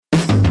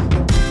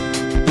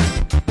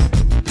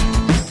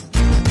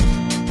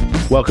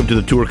Welcome to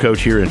the Tour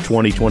Coach here in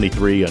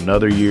 2023,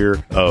 another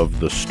year of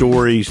the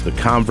stories, the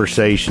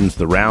conversations,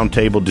 the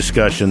roundtable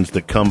discussions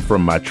that come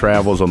from my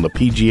travels on the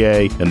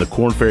PGA and the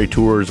Korn Ferry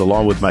Tours,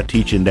 along with my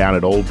teaching down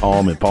at Old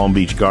Palm and Palm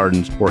Beach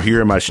Gardens, or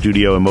here in my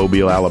studio in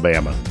Mobile,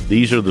 Alabama.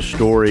 These are the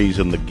stories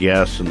and the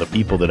guests and the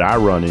people that I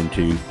run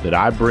into that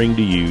I bring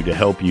to you to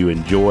help you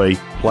enjoy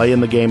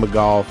playing the game of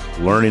golf,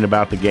 learning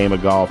about the game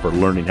of golf, or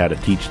learning how to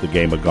teach the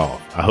game of golf.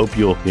 I hope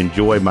you'll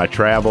enjoy my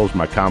travels,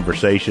 my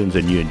conversations,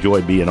 and you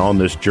enjoy being on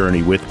this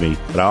journey with me.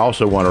 But I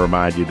also want to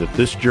remind you that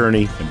this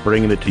journey and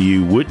bringing it to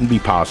you wouldn't be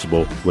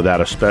possible without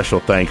a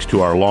special thanks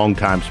to our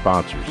longtime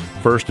sponsors.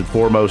 First and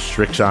foremost,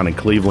 Srixon and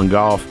Cleveland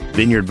Golf,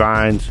 Vineyard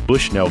Vines,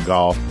 Bushnell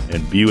Golf,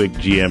 and Buick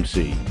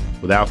GMC.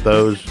 Without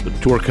those, the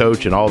Tour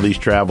Coach and all these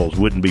travels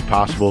wouldn't be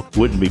possible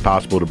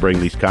to bring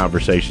these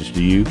conversations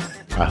to you.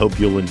 I hope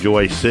you'll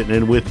enjoy sitting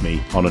in with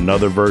me on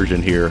another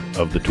version here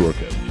of the Tour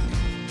Coach.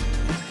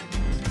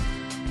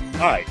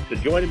 All right, so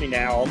joining me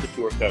now on the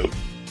Tour Coach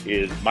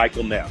is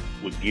Michael Neff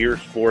with Gear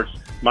Sports.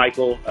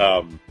 Michael,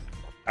 I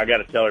got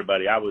to tell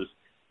everybody,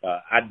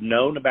 I'd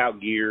known about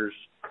Gears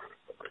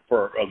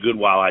for a good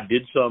while. I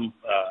did some,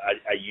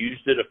 I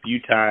used it a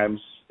few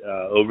times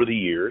over the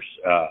years.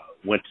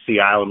 Went to Sea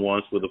Island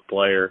once with a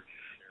player,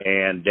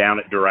 and down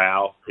at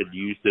Doral had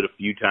used it a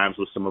few times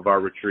with some of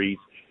our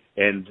retreats.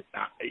 And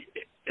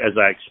as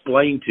I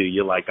explained to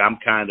you, like I'm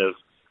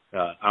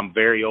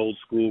very old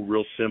school,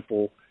 real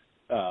simple.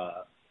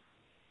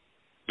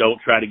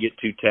 Don't try to get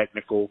too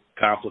technical,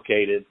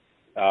 complicated.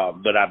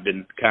 But I've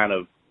been kind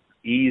of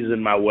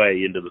easing my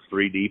way into the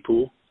 3D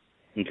pool.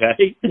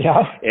 Okay.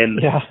 Yeah.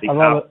 And yeah, the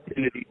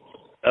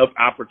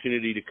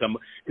opportunity to come,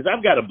 because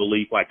I've got a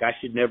belief like I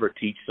should never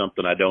teach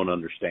something I don't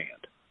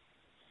understand.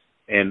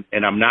 And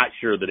I'm not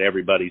sure that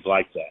everybody's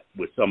like that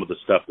with some of the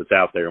stuff that's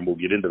out there, and we'll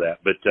get into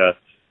that. But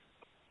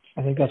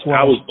I think that's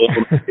why I was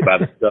blown by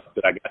the stuff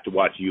that I got to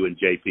watch you and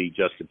JP,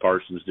 Justin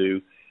Parsons,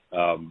 do,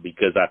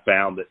 because I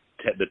found that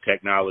the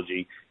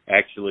technology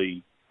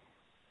actually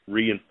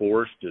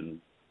reinforced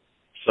and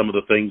some of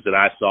the things that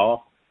I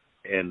saw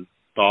and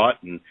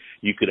thought, and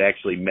you could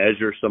actually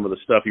measure some of the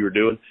stuff you were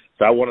doing.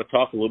 So I want to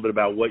talk a little bit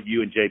about what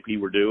you and JP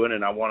were doing,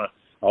 and I want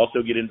to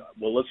also get into,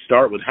 well, let's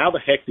start with how the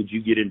heck did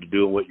you get into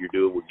doing what you're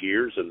doing with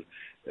Gears, and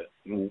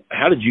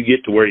how did you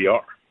get to where you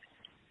are?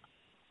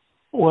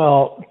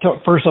 Well,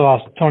 first of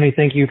all, Tony,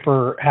 thank you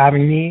for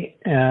having me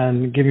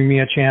and giving me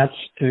a chance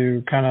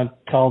to kind of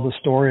tell the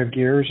story of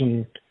Gears.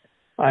 And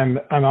I'm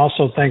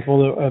also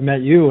thankful to have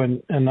met you,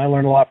 and I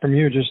learned a lot from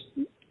you. Just,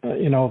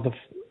 the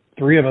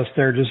three of us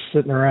there just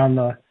sitting around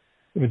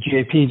with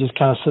JP, just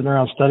kind of sitting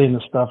around studying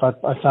this stuff.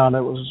 I found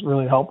it was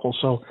really helpful.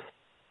 So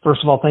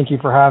first of all, thank you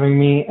for having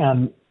me,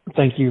 and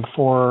thank you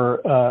for,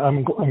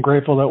 I'm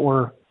grateful that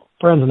we're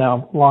friends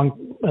now,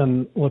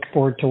 and look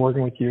forward to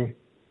working with you.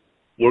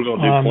 We're going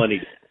to do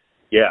plenty.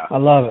 Yeah. I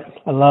love it.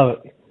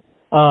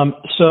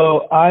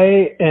 So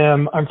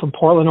I'm from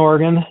Portland,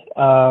 Oregon.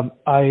 I've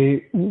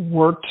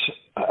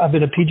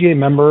been a PGA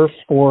member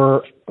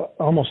for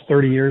almost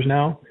 30 years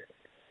now.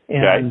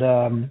 And,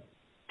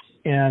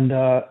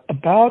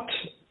 about,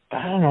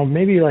 I don't know,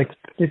 maybe like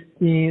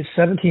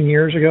 17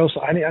 years ago.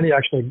 So I need to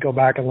actually go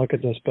back and look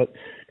at this, but,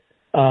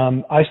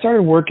 I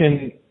started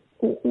working,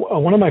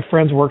 one of my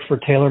friends worked for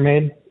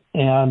TaylorMade,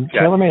 and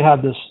TaylorMade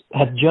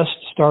had just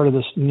started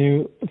this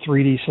new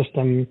 3D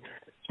system,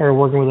 started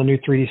working with a new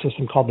 3D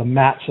system called the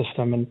MAT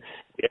system. And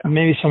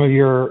maybe some of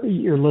your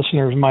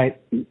listeners might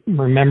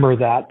remember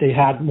that. They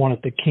had one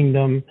at the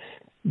Kingdom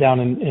down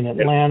in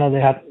Atlanta. They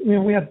had,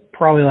 we had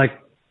probably like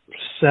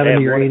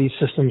 70 or 80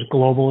 systems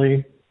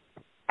globally.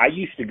 I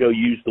used to go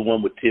use the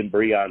one with Tim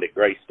Breon at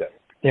Greystone.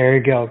 There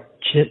you go.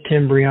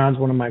 Tim Breon's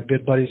one of my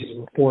good buddies. He's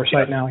with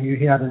Foresight now. He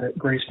had it at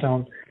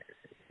Greystone.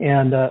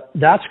 And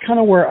that's kind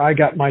of where I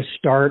got my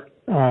start.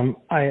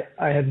 I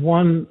had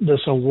won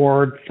this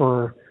award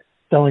for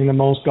selling the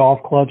most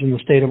golf clubs in the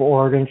state of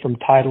Oregon from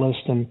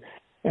Titleist, and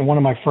one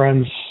of my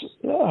friends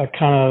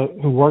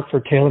who worked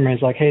for TaylorMade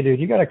is like, hey, dude,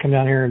 you got to come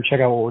down here and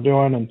check out what we're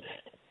doing.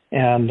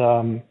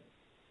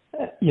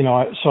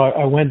 So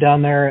I went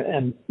down there,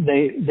 and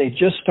they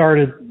just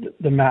started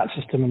the MAT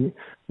system, and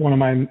one of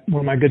my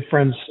good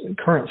friends,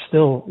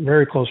 still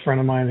very close friend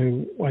of mine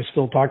who I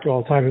still talk to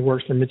all the time, who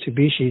works for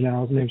Mitsubishi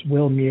now. His name's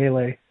Will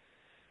Miele,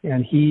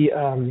 and he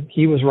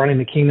was running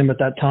the Kingdom at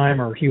that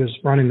time, or he was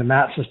running the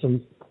MAT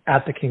system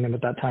at the Kingdom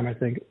at that time. I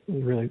think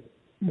was really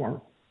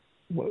more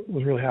what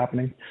was really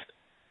happening,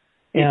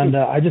 and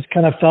I just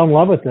kind of fell in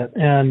love with it,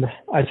 and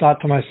I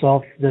thought to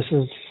myself, this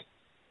is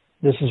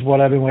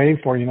what I've been waiting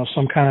for,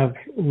 some kind of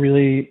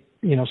really,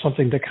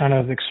 something to kind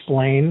of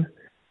explain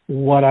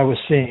what I was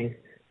seeing.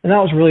 And that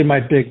was really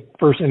my big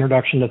first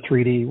introduction to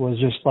 3D, was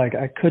just like,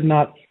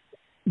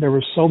 there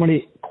were so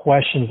many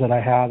questions that I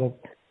had of,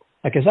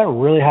 like, is that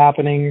really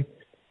happening?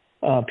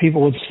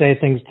 People would say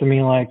things to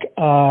me like,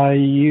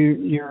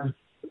 you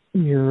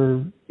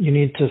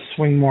need to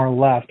swing more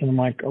left. And I'm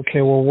like,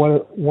 okay, well,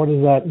 what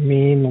does that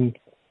mean? And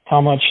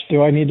how much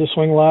do I need to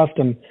swing left?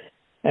 And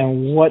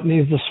what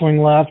needs to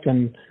swing left?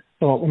 And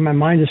so my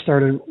mind just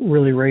started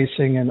really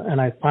racing, and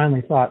I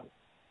finally thought,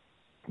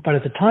 But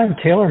at the time,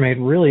 TaylorMade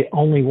really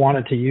only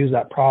wanted to use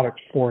that product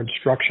for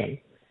instruction,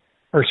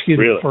 or excuse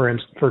me,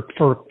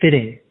 for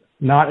fitting,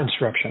 not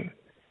instruction.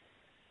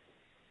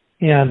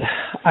 And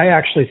I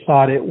actually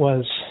thought it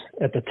was,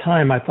 at the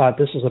time, I thought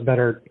this is a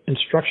better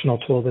instructional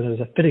tool than it is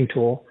a fitting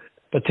tool.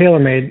 But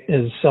TaylorMade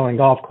is selling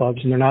golf clubs,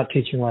 and they're not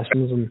teaching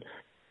lessons, and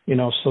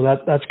so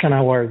that's kind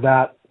of where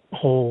that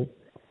whole.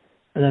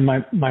 And then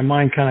my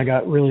mind kind of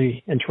got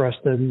really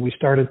interested, and we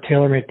started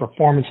TaylorMade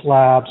Performance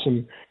Labs,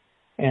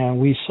 and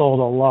we sold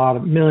a lot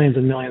of millions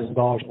and millions of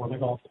dollars worth of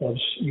golf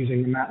clubs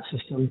using the mat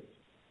system.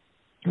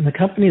 And the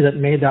company that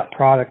made that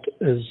product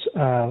is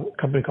a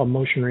company called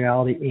Motion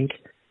Reality Inc.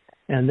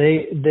 And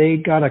they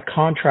got a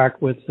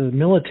contract with the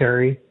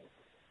military,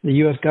 the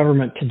U.S.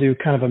 government, to do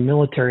kind of a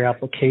military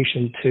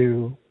application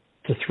to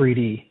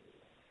 3D.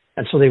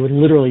 And so they would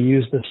literally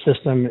use the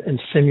system and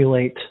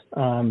simulate,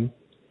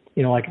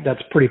 like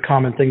that's a pretty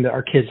common thing that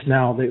our kids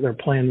now, they're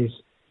playing these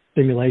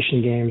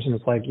simulation games. And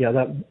it's like, yeah,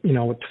 that,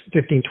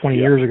 15, 20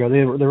 years ago,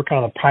 they were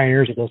kind of the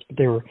pioneers of this,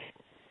 but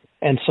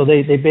and so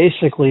they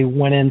basically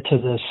went into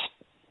this,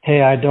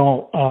 hey,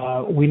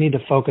 we need to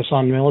focus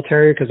on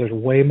military because there's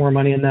way more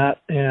money in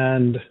that.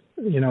 And,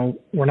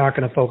 we're not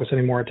going to focus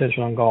any more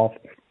attention on golf.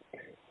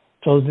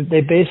 So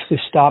they basically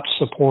stopped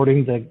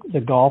supporting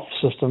the golf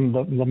system,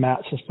 the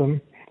mat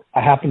system. I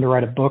happened to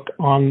write a book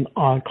on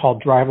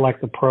called Drive Like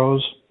the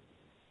Pros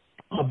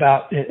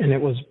about it, and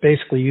it was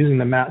basically using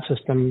the mat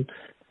system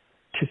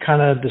to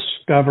kind of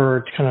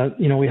discover,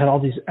 we had all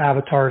these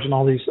avatars and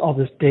all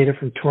this data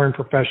from touring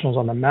professionals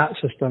on the mat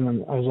system,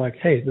 and I was like,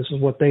 hey, this is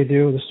what they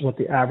do. This is what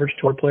the average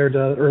tour player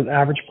does, or the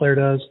average player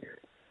does.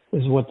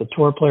 This is what the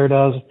tour player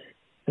does,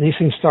 and these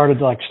things started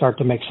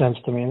to make sense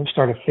to me, and I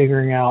started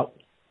figuring out,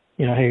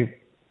 hey,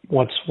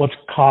 what's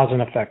cause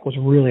and effect, what's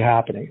really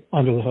happening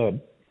under the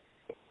hood.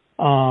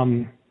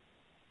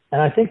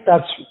 And I think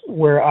that's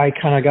where I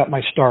kind of got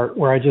my start,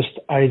 where I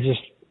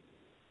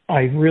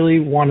really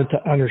wanted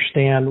to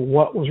understand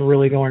what was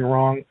really going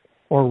wrong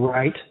or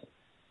right,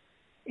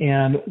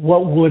 and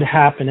what would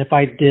happen if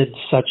I did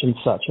such and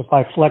such. If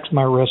I flex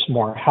my wrist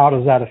more, how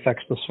does that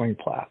affect the swing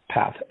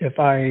path? If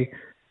I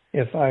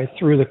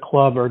threw the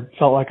club, or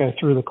felt like I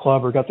threw the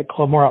club, or got the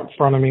club more out in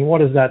front of me, what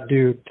does that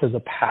do to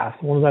the path?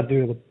 What does that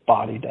do to the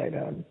body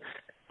data? And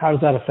how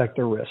does that affect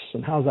the wrists?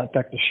 And how does that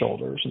affect the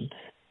shoulders?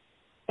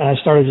 And I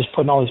started just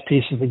putting all these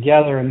pieces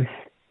together, and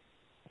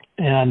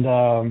then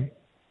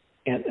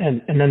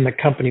the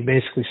company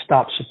basically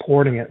stopped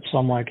supporting it. So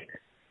I'm like,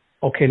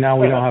 okay, now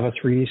we don't have a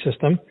 3D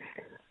system.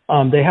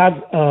 They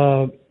had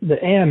the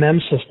AMM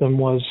system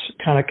was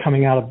kind of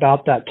coming out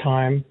about that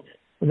time,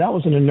 and that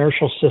was an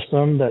inertial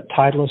system that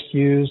Titleist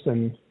used,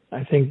 and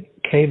I think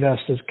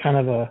K-Vest is kind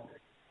of a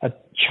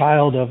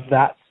child of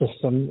that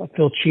system.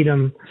 Phil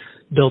Cheatham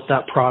built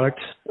that product.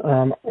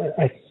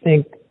 I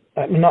think,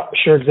 I'm not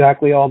sure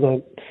exactly all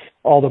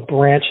the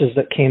branches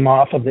that came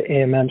off of the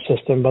AMM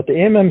system, but the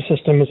AMM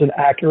system is an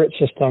accurate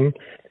system.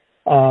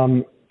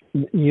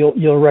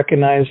 You'll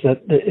recognize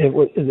that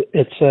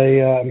it's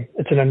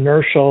an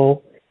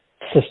inertial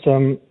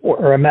system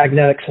or a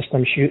magnetic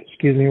system,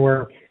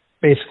 where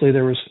basically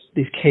there was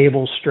these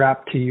cables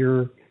strapped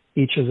to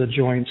each of the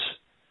joints,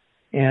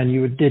 and you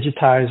would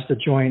digitize the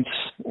joints,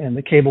 and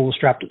the cable was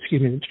strapped.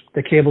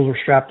 The cables were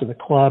strapped to the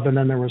club, and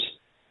then there was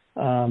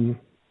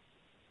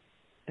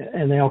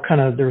and they all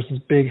there was this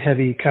big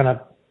heavy kind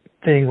of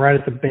thing right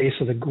at the base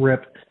of the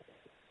grip,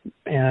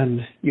 and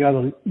you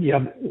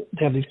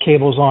have these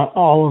cables on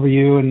all over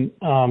you, and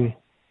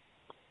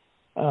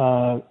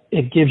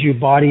it gives you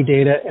body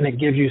data, and it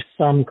gives you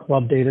some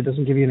club data. It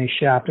doesn't give you any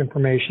shaft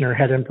information or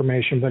head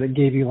information, but it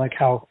gave you like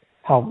how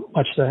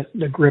much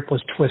the grip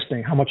was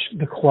twisting, how much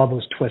the club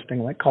was twisting,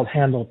 like called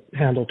handle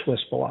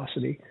twist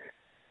velocity.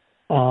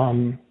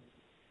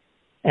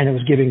 And it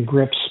was giving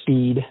grip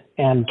speed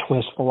and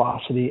twist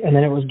velocity, and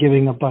then it was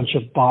giving a bunch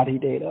of body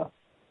data.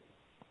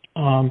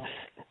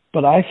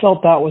 But I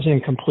felt that was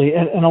incomplete.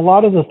 And a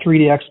lot of the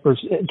 3D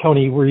experts,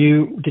 Tony,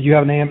 did you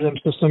have an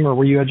AMM system, or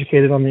were you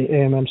educated on the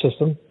AMM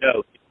system?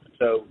 No.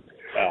 So,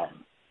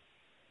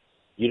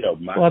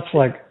 that's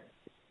like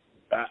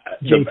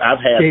I've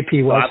had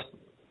JP was.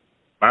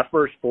 My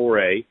first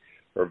foray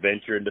or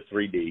venture into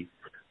 3D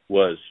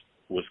was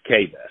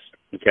K-Vest,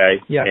 okay?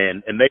 Yeah.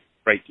 And they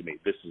great to me.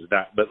 This is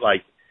not, but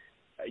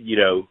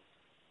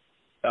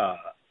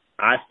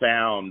I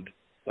found,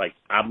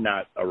 I'm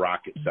not a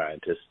rocket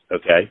scientist,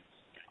 okay?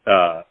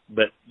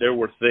 But there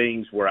were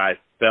things where I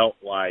felt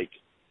like,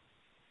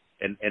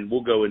 and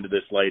we'll go into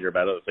this later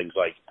about other things,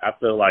 I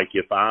feel like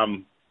if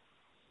I'm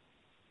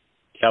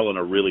telling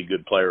a really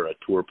good player, a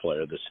tour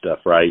player, this stuff,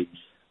 right,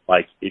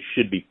 it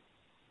should be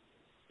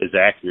as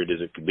accurate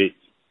as it could be.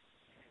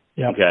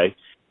 Yeah. Okay?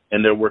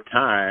 And there were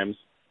times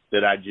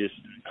that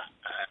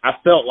I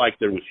felt like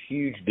there was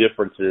huge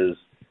differences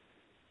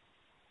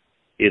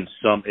in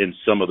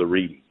some of the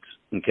readings.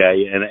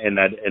 Okay,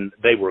 and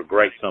they were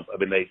great.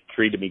 They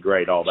treated me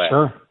great, all that.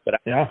 Sure.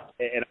 But I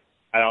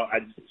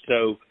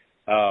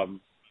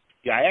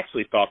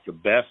actually thought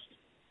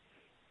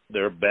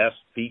their best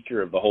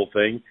feature of the whole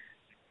thing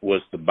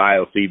was the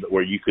biofeedback,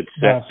 where you could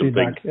set some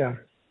things. Yeah.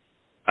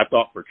 I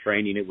thought for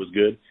training it was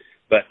good.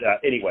 But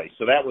anyway,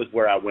 so that was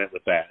where I went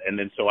with that. And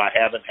then so I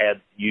haven't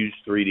used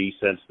 3D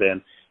since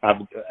then.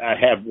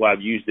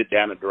 I've used it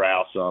down at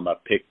Doral some. I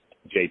picked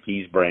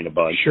JP's brain a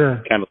bunch.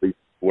 Sure. Kind of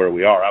where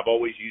we are. I've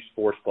always used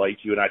force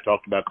plates. You and I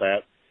talked about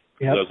that.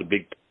 Yep. That was a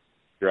big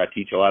I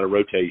teach a lot of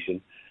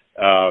rotation.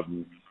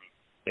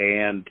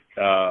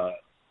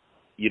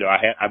 You know,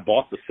 I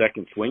bought the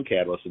second swing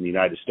catalyst in the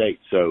United States.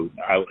 So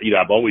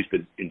I've always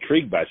been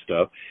intrigued by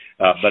stuff,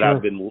 but sure.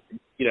 I've been,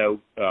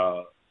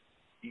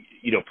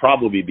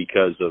 probably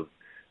because of,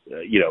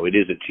 it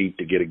isn't cheap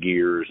to get a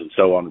gears and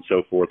so on and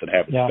so forth and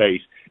have a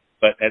space.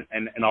 But,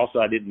 and also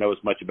I didn't know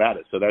as much about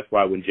it. So that's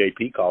why when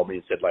JP called me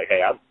and said like,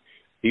 hey,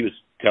 he was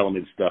telling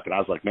me the stuff and I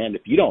was like, man,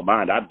 if you don't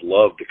mind, I'd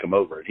love to come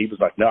over. And he was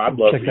like, no, I'd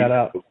love to check that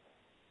out.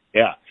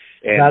 Yeah.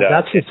 And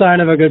that's the sign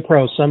of a good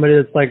pro, somebody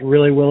that's like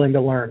really willing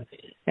to learn.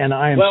 And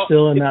I am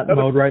still in that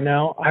mode right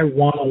now. I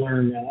want to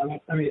learn, man.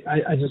 I mean,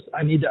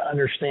 I need to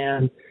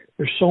understand.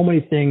 There's so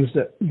many things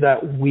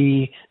that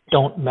we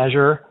don't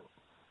measure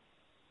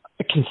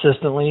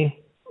consistently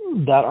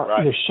that are,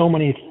 right. There's so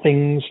many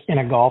things in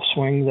a golf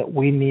swing that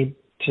we need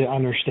to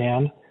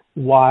understand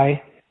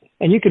why.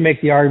 And you can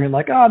make the argument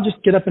like,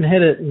 just get up and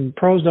hit it. And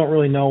pros don't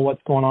really know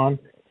what's going on.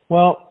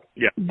 Well,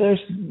 yeah. There's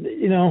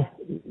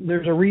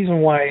a reason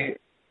why,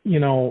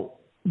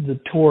 the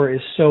tour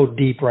is so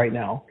deep right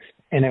now.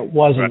 And it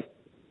wasn't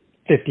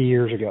 50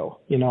 years ago.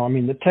 I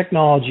mean, the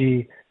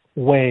technology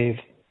wave,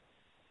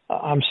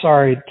 I'm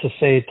sorry to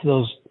say to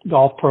those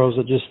golf pros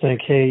that just think,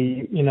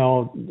 hey,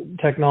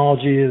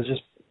 technology is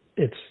just,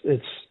 it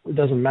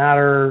doesn't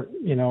matter.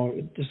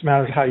 It just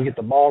matters how you get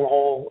the ball in the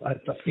hole.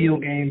 It's a feel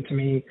game to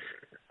me.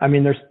 I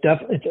mean, there's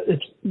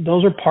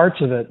those are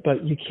parts of it,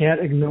 but you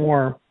can't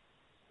ignore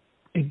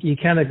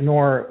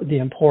the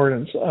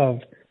importance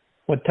of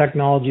what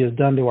technology has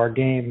done to our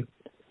game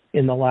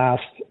in the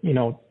last,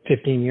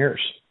 15 years.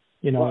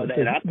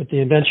 With the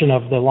invention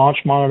of the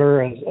launch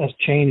monitor has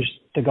changed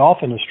the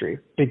golf industry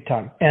big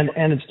time. And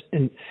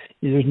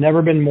there's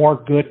never been more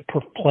good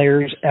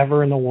players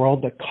ever in the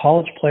world. The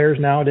college players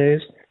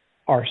nowadays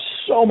are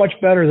so much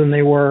better than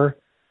they were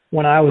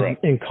when I was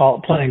playing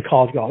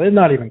college golf. It's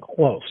not even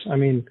close. I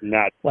mean,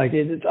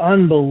 it's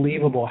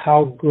unbelievable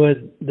how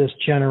good this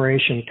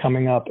generation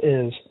coming up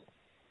is.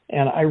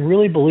 And I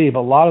really believe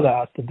a lot of that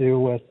has to do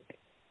with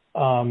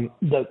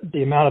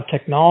the amount of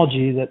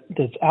technology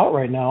that's out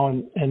right now,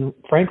 and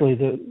frankly,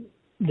 the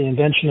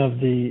invention of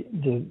the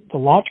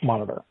launch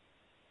monitor,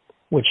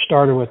 which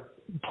started with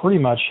pretty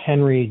much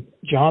Henry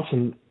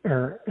Johnson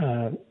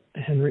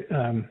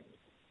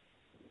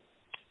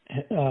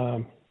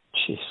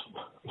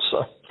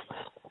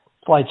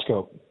Flight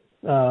Scope.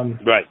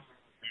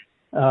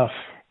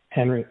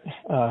 Henry.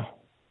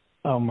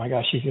 Oh my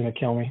gosh, he's gonna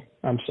kill me.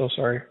 I'm so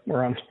sorry.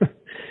 We're on.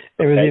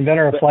 It was the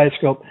inventor of Flight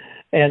Scope.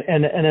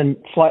 And then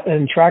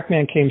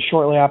TrackMan came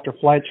shortly after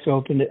Flight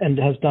Scope and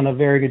has done a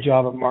very good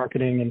job of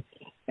marketing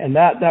and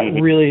that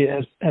really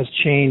has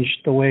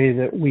changed the way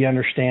that we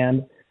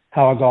understand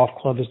how a golf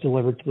club is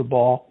delivered to the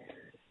ball.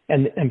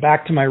 And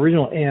back to my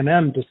original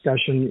AMM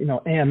discussion,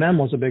 AMM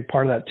was a big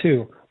part of that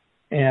too.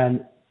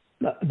 And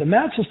the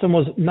mat system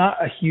was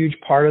not a huge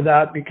part of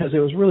that because it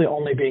was really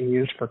only being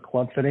used for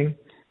club fitting.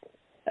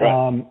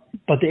 Right.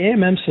 But the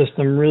AMM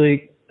system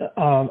really,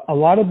 a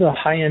lot of the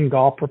high-end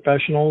golf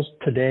professionals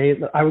today,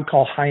 I would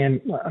call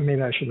high-end,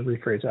 maybe I should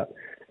rephrase that.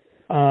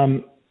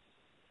 A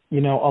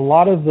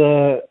lot of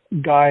the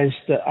guys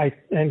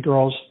and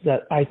girls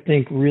that I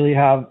think really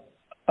have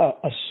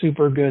a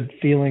super good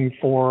feeling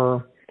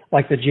for,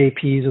 like the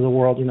JPs of the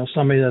world,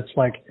 somebody that's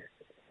like,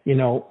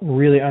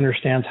 really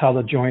understands how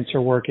the joints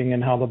are working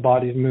and how the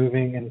body's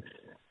moving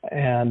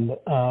and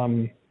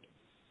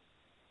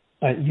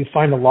you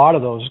find a lot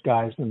of those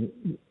guys and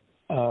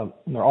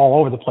they're all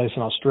over the place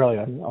in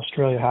Australia.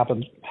 Australia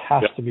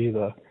has to be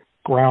the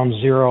ground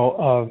zero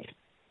of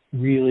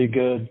really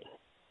good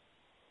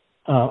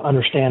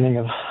understanding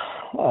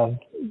of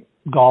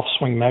golf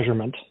swing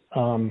measurement.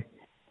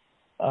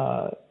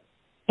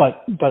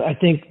 But I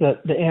think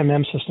that the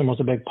AMM system was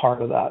a big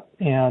part of that,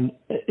 and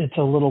it's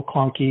a little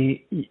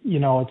clunky.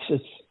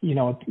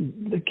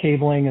 The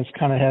cabling is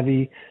kind of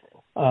heavy.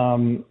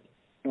 The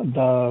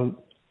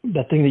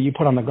thing that you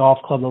put on the golf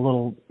club, the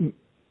little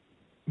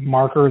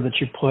marker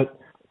that you put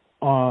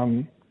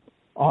on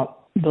the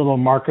little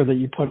marker that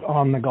you put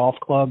on the golf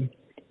club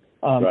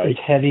is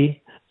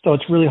heavy, so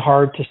it's really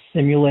hard to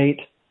simulate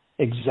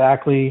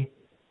exactly.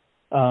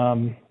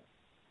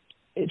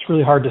 It's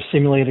really hard to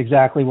simulate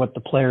exactly what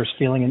the player's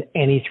feeling in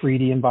any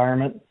 3D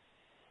environment.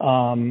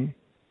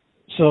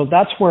 So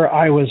that's where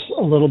I was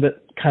a little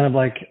bit kind of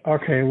like,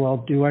 okay, well,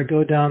 do I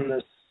go down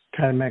this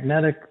kind of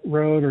magnetic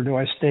road or do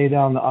I stay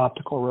down the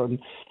optical road?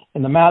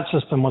 And the MAT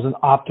system was an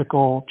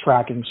optical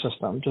tracking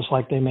system, just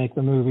like they make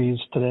the movies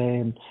today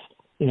and,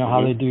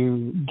 how they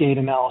do gait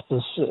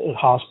analysis at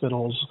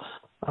hospitals.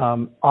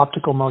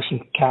 Optical motion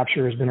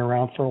capture has been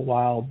around for a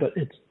while, but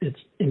it's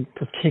in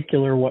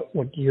particular what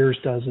Gears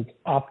does. It's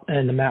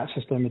in the MAT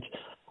system. It's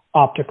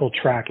optical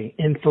tracking,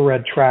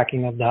 infrared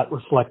tracking of that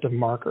reflective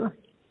marker.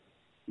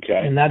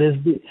 Okay. And that is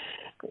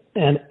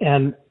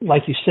and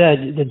like you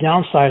said, the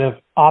downside of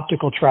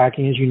optical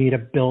tracking is you need a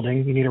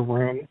building, you need a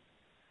room,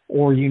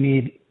 or you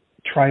need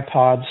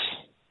tripods,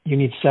 you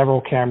need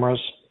several cameras,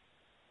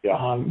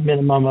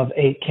 minimum of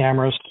 8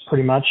 cameras,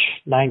 pretty much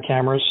 9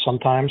 cameras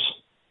sometimes,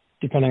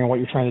 depending on what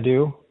you're trying to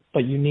do.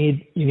 But you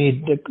need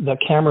the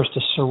cameras to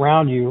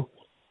surround you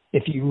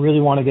if you really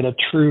want to get a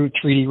true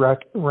 3D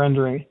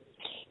rendering.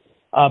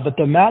 But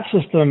the MAT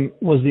system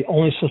was the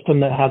only system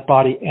that had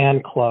body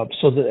and club.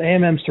 So the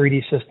AMM's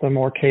 3D system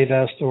or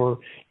KVest or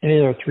any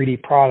other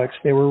 3D products,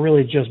 they were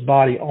really just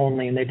body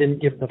only, and they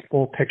didn't give the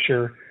full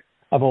picture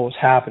of what was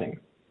happening.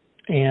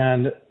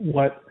 And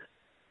what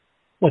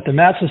the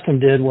MAT system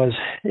did was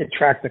it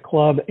tracked the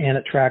club and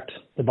it tracked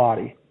the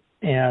body.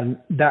 And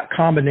that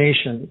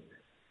combination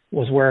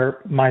was where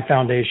my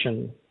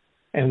foundation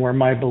and where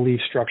my belief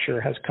structure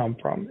has come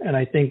from. And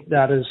I think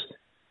that is,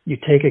 you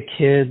take a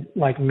kid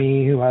like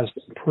me who has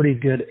pretty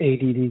good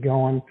ADD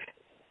going,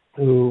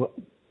 who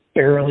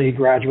barely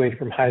graduated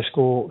from high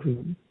school,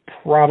 who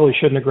probably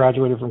shouldn't have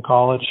graduated from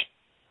college,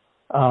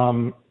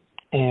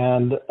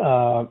 and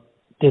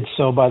did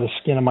so by the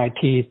skin of my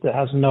teeth, that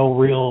has no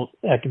real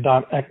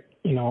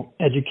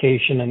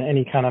education in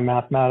any kind of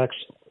mathematics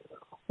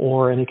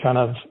or any kind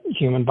of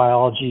human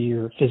biology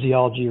or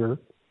physiology or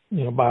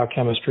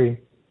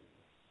biochemistry.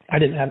 I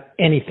didn't have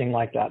anything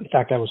like that. In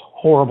fact, I was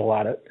horrible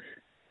at it.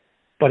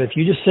 But if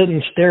you just sit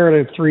and stare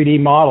at a 3D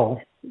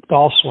model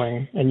golf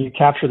swing and you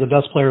capture the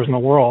best players in the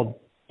world,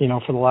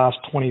 for the last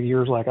 20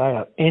 years like I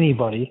have,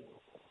 anybody,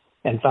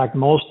 in fact,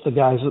 most of the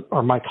guys that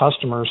are my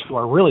customers who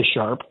are really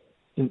sharp,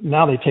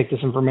 now they take this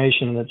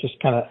information and it just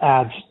kind of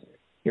adds,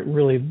 it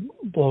really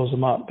blows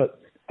them up. But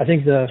I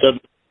think the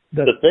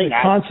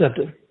concept,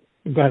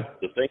 go ahead.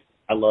 The thing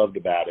I loved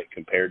about it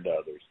compared to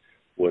others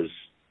was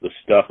the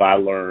stuff I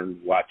learned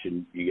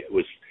watching. It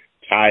was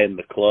tying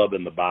the club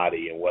and the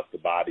body and what the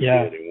body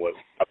did and what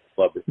the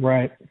club did.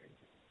 Right.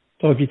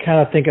 So if you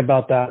kind of think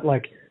about that,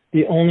 like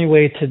the only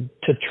way to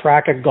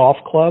track a golf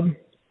club.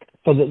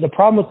 So the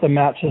problem with the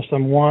MAT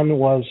system, one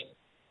was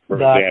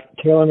that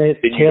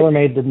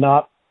TaylorMade did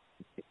not.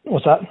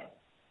 What's that?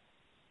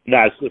 No,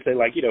 I was going to say,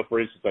 for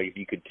instance, if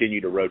you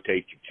continue to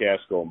rotate your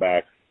chest going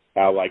back,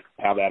 how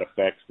that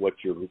affects what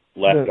your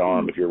left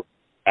arm, if you're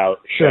out,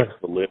 affects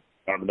the left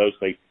arm, and those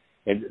things.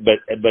 And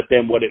but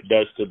then what it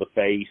does to the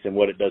face and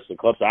what it does to the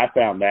club. So I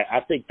found that I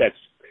think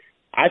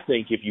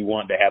if you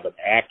want to have an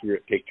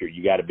accurate picture,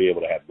 you got to be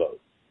able to have both.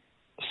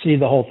 See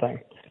the whole thing.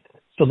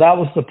 So that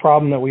was the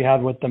problem that we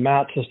had with the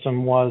MAT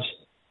system was,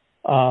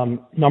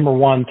 number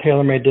one,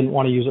 TaylorMade didn't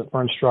want to use it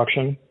for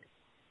instruction.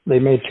 They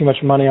made too much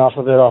money off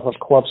of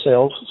club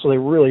sales, so they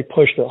really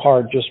pushed it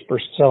hard just for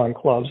selling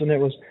clubs. And it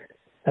was,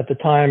 at the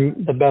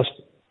time, the best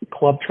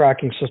club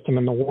tracking system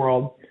in the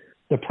world.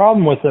 The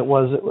problem with it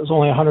was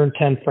only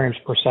 110 frames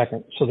per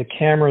second, so the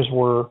cameras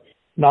were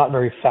not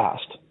very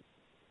fast.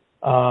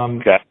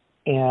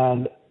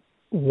 And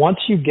once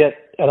you get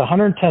at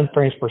 110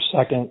 frames per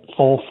second,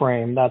 full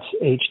frame, that's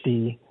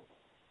HD,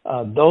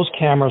 those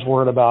cameras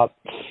were at about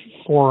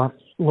a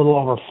little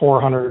over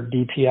 400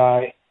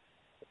 DPI.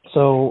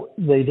 So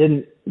you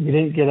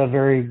didn't get a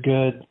very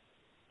good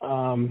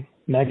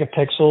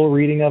megapixel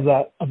reading of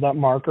that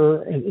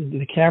marker.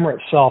 And the camera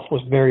itself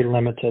was very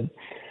limited.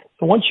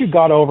 So once you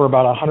got over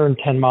about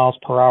 110 miles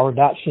per hour,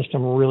 that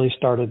system really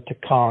started to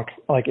conk.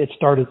 You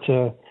started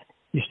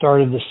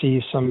to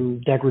see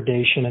some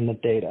degradation in the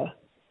data.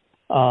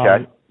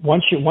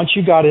 Once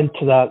you got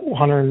into that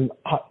 100,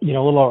 a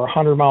little over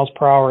 100 miles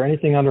per hour,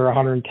 anything under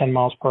 110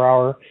 miles per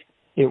hour,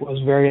 it was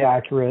very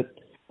accurate.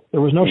 There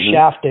was no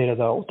shaft data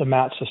though, with the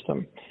MAT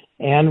system,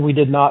 and we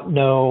did not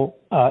know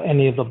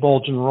any of the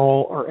bulge and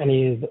roll or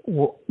any of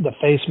the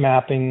face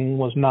mapping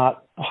was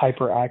not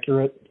hyper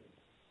accurate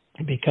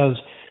because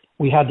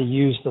we had to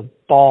use the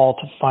ball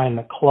to find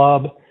the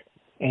club,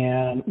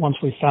 and once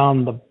we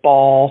found the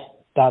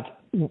ball,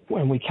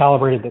 when we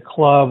calibrated the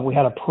club, we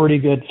had a pretty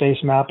good face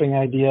mapping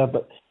idea,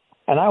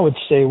 and I would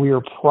say we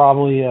were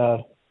probably a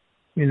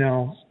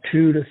 2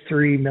 to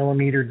 3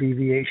 millimeter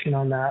deviation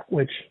on that,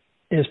 which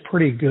is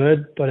pretty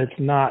good, but it's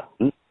not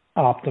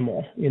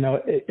optimal. In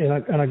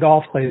a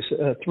golf place,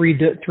 a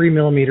 3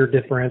 millimeter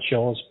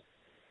differential is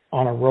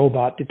on a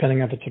robot, depending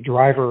if it's a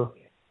driver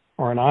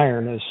or an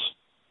iron, is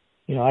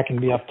that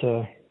can be up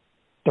to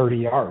 30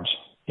 yards.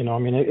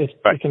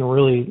 It can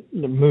really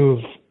move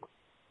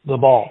the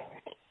ball.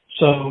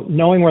 So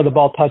knowing where the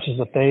ball touches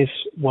the face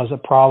was a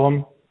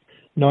problem.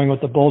 Knowing what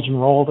the bulge and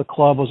roll of the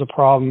club was a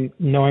problem.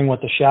 Knowing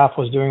what the shaft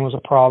was doing was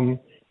a problem.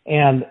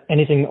 And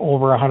anything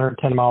over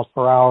 110 miles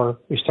per hour,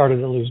 we started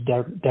to lose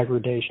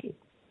degradation.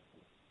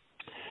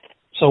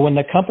 So when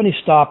the company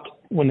stopped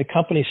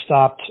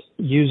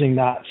using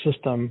that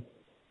system,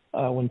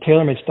 when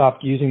TaylorMade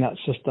stopped using that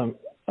system,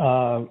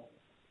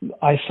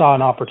 I saw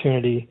an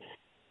opportunity,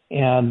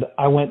 and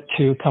I went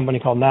to a company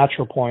called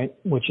Natural Point,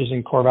 which is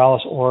in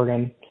Corvallis,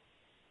 Oregon,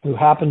 who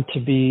happened to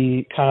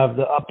be kind of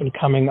the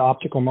up-and-coming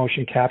optical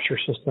motion capture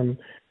system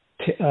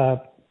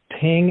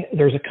Ping,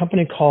 there's a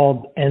company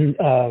called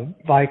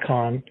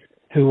Vicon,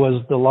 who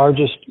was the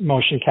largest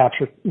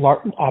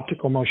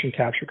optical motion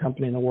capture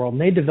company in the world.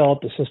 And they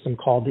developed a system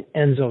called the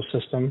Enzo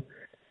system,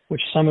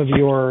 which some of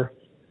your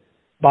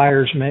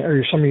buyers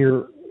or some of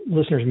your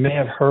listeners may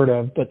have heard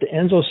of. But the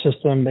Enzo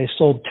system, they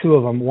sold two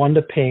of them, one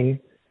to Ping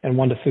and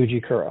one to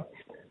Fujikura.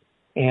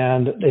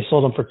 And they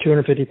sold them for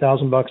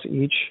 $250,000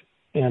 each.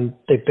 And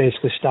they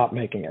basically stopped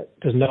making it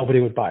because nobody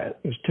would buy it.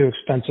 It was too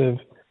expensive.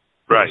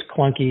 Right. It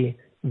was clunky,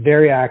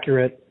 very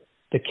accurate.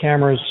 The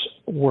cameras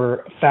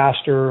were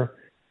faster,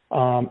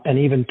 and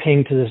even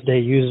Ping to this day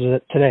uses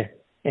it today.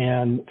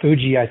 And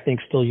Fuji, I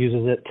think, still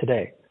uses it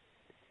today.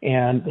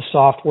 And the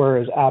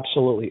software is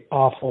absolutely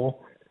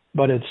awful,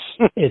 but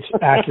it's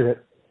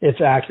accurate. It's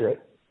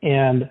accurate.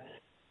 And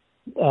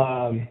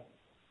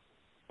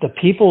the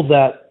people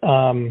that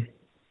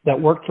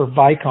worked for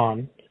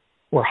Vicon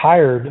were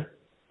hired.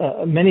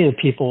 Many of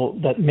the people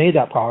that made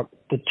that product,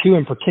 the two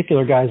in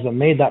particular guys that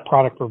made that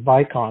product for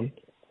Vicon,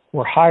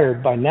 were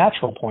hired by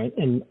Natural Point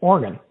in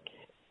Oregon.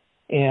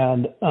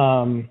 And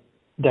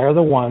they're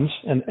the ones,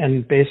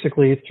 and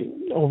basically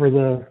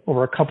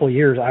over a couple of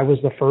years, I was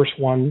the first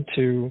one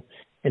to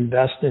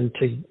invest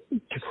into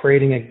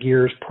creating a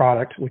Gears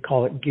product. We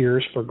call it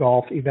Gears for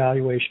Golf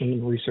Evaluation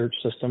and Research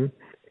System.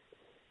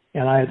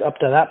 And up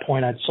to that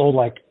point, I'd sold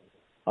like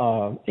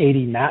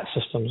 80 mat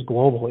systems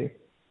globally.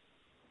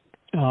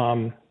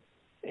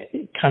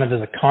 Kind of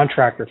as a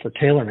contractor for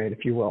TaylorMade,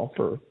 if you will,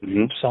 for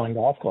selling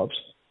golf clubs.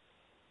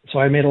 So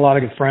I made a lot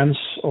of good friends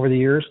over the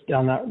years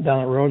down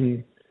that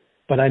road,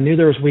 but I knew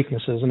there was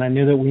weaknesses, and I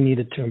knew that we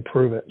needed to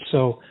improve it.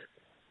 So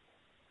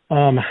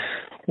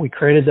we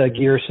created a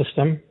gear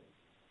system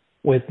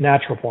with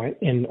Natural Point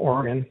in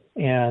Oregon,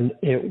 and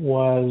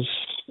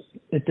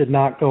it did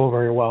not go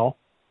very well.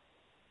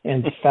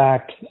 In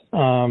fact,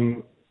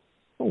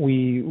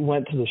 we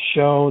went to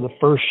the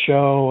first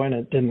show, and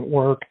it didn't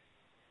work.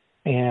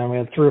 And we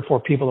had 3 or 4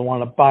 people that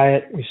wanted to buy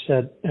it. We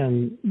said,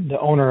 and the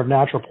owner of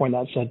Natural Point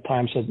at that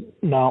time said,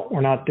 no,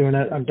 we're not doing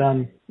it. I'm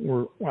done.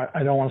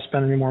 I don't want to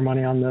spend any more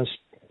money on this.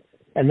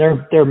 And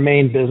their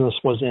main business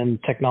was in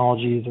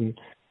technologies and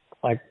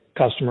like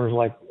customers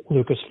like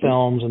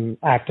Lucasfilms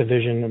and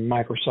Activision and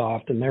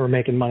Microsoft, and they were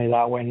making money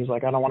that way. And he's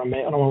like, I don't want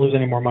to lose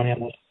any more money on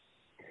this.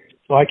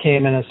 So I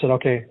came in and said,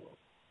 okay,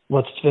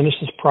 let's finish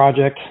this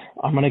project.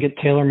 I'm going to get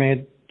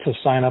TaylorMade to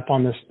sign up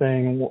on this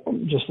thing.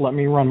 Just let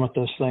me run with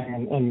this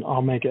thing and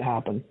I'll make it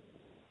happen.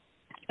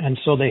 And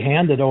so they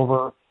handed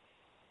over,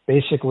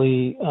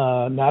 basically,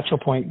 Natural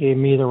Point gave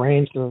me the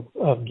reins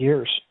of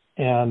Gears.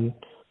 And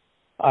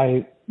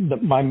my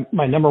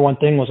number one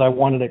thing was I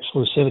wanted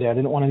exclusivity. I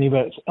didn't want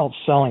anybody else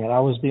selling it. I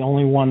was the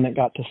only one that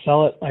got to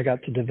sell it. I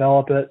got to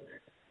develop it.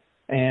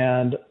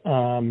 And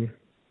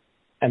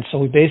so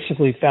we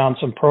basically found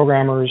some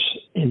programmers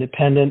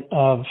independent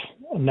of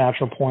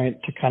Natural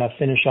Point to kind of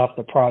finish off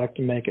the product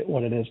and make it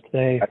what it is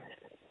today.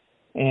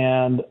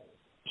 And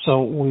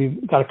so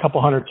we've got a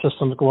couple hundred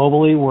systems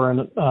globally.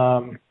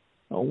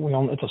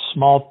 It's a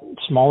small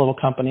little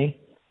company.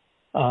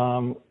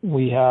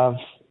 We have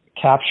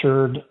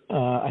captured,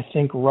 I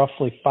think,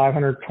 roughly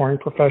 500 touring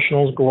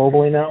professionals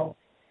globally now.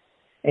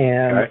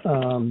 And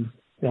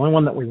the only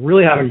one that we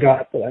really haven't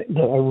got that I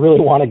really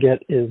want to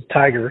get is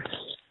Tiger.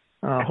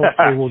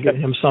 Hopefully we'll get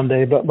him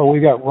someday. But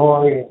we've got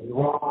Rory and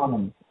Ron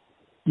and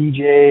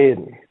DJ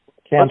and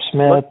Cam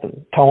Smith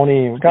and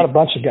Tony. We've got a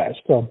bunch of guys.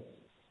 So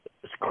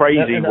it's crazy.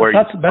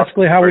 That's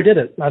basically how we did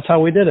it. That's how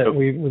we did it.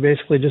 We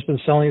basically just been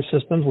selling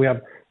systems. We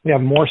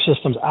have more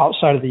systems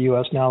outside of the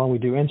U.S. now than we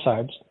do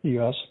inside the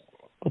U.S.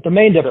 But the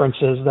main difference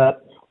is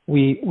that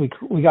we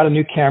got a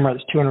new camera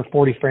that's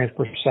 240 frames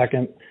per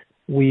second.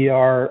 We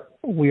are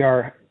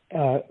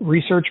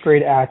research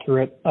grade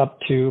accurate up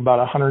to about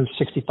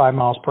 165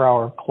 miles per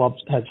hour club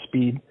head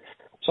speed.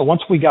 So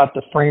once we got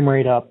the frame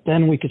rate up,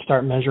 then we could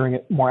start measuring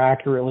it more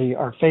accurately.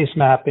 Our face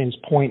mapping is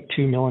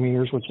 0.2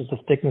 millimeters, which is the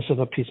thickness of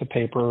a piece of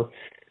paper.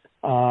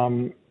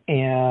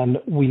 And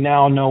we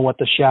now know what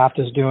the shaft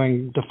is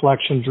doing,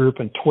 deflection, droop,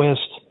 and twist.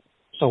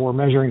 So we're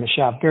measuring the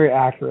shaft very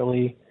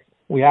accurately.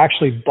 We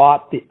actually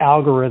bought the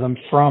algorithm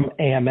from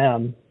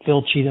AMM,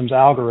 Phil Cheatham's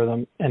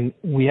algorithm, and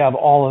we have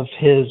all of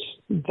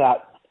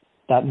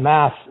that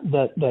math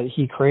that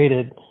he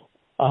created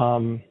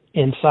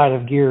inside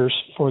of Gears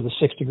for the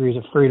 6 degrees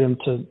of freedom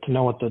to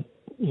know what the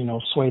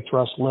sway,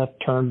 thrust, lift,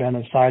 turn, bend,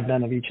 and side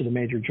bend of each of the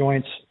major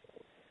joints.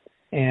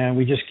 And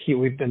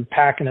we've been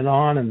packing it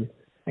on, and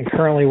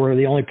currently we're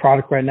the only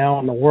product right now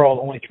in the world,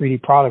 only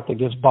 3D product that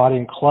gives body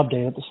and club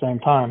data at the same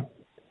time.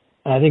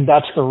 And I think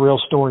that's the real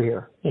story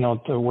here, to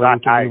where we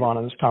can move on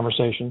in this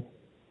conversation.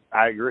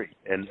 I agree.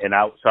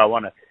 So I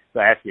want to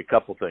ask you a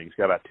couple things.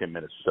 Got about 10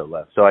 minutes or so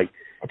left. So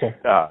okay.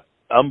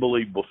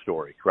 Unbelievable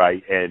story,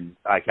 right? And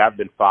I've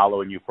been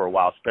following you for a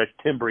while. Especially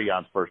Tim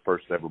Breon's first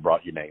person that ever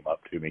brought your name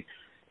up to me.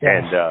 Yeah.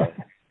 And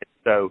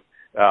so,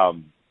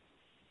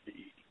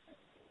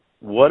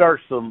 what are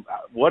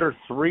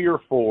 3 or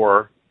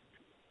 4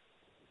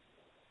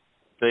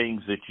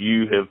 things that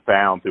you have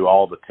found through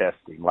all the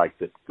testing, like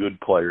that good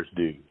players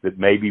do, that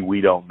maybe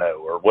we don't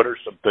know? Or what are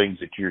some things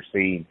that you're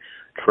seeing,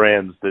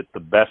 trends that the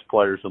best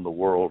players in the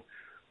world,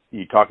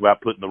 you talk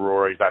about putting the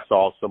Rorys. I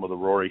saw some of the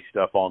Rory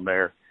stuff on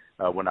there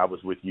when I was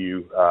with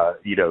you,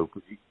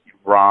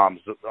 Rahms,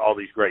 all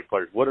these great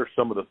players. What are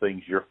some of the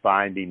things you're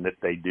finding that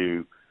they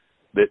do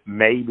that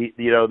maybe,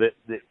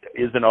 that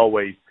isn't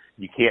always,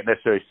 you can't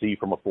necessarily see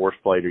from a force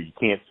plate or you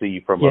can't see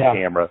from a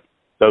camera,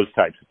 those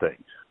types of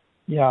things?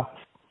 Yeah.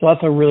 So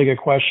that's a really good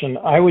question.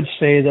 I would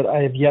say that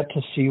I have yet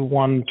to see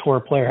one tour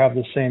player have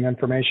the same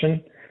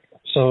information.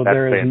 So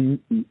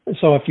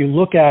so if you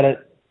look at it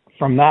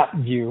from that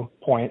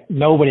viewpoint,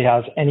 nobody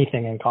has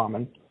anything in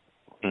common.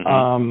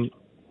 Mm-hmm.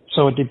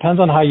 So it depends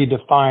on how you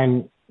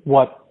define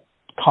what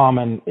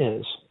common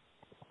is.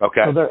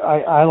 Okay. So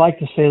I like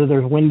to say that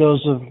there's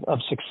windows of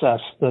success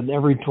that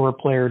every tour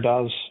player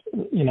does,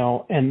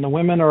 and the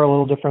women are a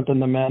little different than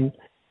the men,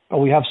 but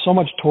we have so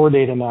much tour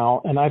data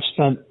now, and I've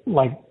spent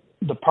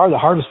the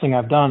hardest thing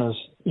I've done is,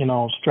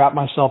 strap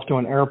myself to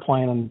an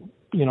airplane and,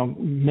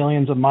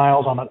 millions of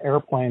miles on an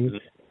airplane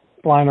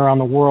flying around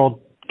the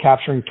world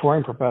capturing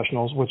touring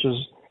professionals, which is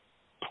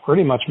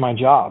pretty much my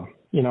job.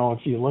 If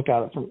you look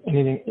at it from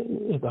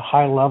anything at the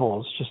high level,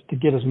 it's just to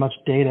get as much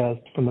data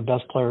from the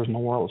best players in the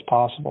world as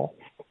possible.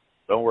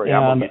 Don't worry, and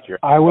I'm gonna get your.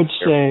 I would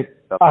say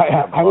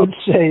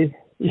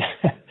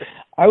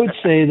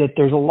that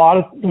there's a lot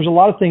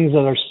of things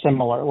that are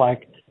similar,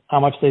 like how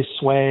much they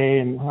sway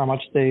and how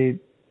much they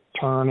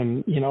turn,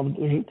 and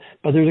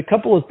but there's a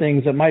couple of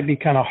things that might be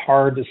kind of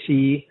hard to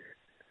see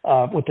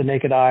with the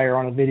naked eye or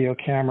on a video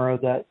camera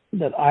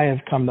that I have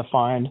come to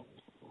find.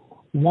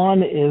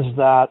 One is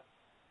that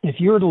if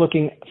you were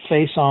looking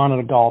face on at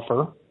a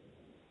golfer,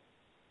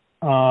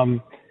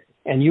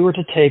 and you were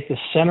to take the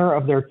center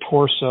of their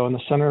torso and the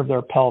center of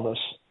their pelvis,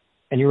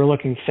 and you were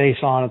looking face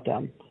on at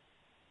them,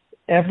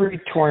 every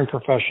touring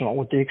professional,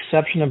 with the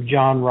exception of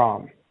Jon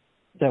Rahm,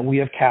 that we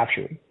have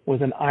captured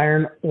with an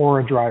iron or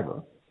a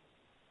driver,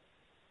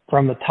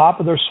 from the top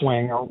of their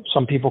swing, or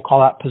some people call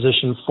that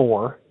position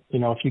 4,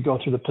 if you go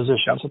through the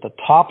positions, at the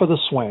top of the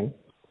swing,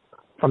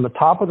 from the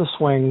top of the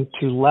swing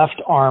to left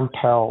arm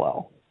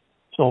parallel.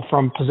 So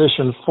from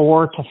position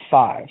 4 to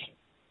 5,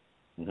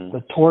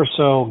 the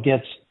torso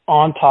gets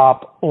on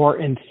top or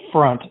in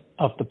front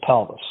of the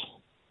pelvis.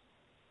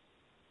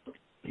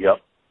 Yep.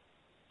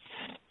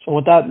 So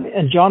with that,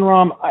 and Jon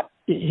Rahm,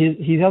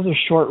 he has a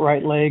short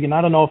right leg, and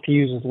I don't know if he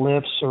uses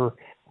lifts or,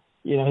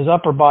 his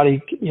upper body,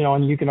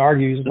 and you can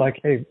argue he's like,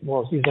 hey,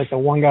 well, he's like the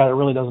one guy that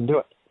really doesn't do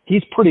it.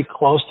 He's pretty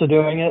close to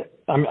doing it.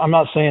 I'm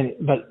not saying,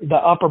 but the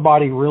upper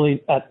body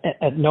really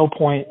at no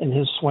point in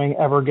his swing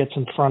ever gets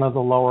in front of the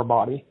lower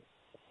body.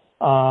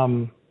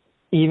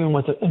 Even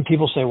with and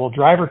people say, well,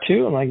 driver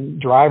too. I'm like,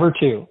 driver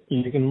too.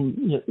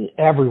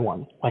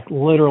 Everyone, like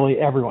literally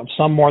everyone,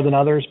 some more than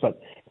others, but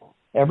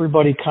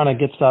everybody kind of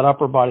gets that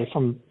upper body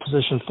from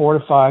position 4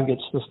 to 5,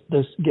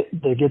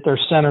 they get their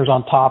centers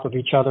on top of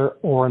each other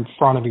or in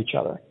front of each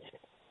other.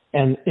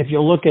 And if you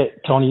look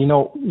at, Tony,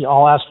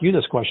 I'll ask you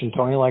this question,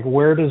 Tony, like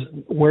where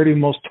do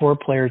most tour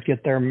players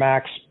get their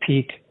max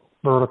peak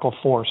vertical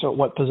force? At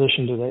what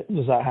position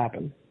does that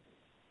happen?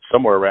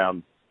 Somewhere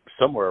around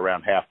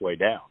halfway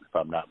down, if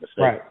I'm not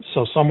mistaken. Right.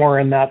 So somewhere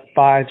in that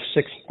 5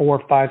 or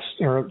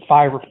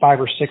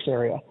 6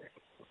 area.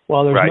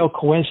 Well, there's no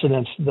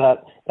coincidence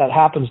that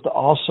happens to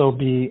also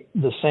be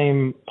the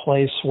same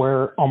place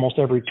where almost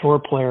every tour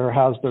player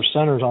has their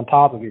centers on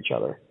top of each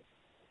other.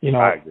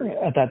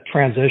 At that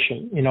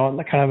transition,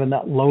 kind of in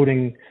that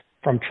loading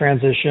from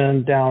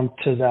transition down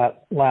to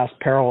that last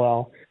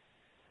parallel,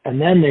 and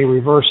then they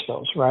reverse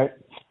those, right?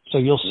 So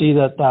you'll see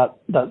that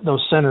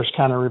those centers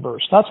kind of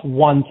reverse. That's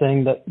one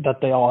thing that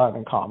they all have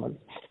in common.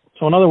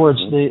 So in other words,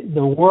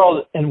 the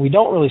world, and we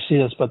don't really see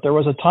this, but there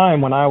was a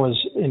time when I was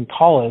in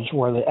college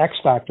where the X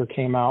Factor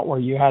came out, where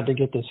you had to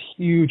get this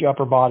huge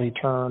upper body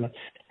turn,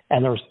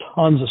 and there was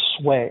tons of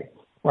sway,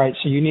 right?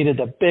 So you needed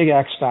a big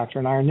X Factor.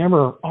 And I'll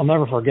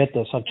never forget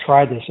this. I've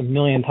tried this a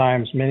million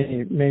times.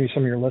 Maybe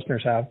some of your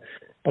listeners have,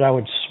 but I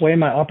would sway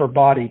my upper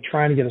body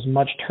trying to get as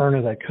much turn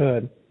as I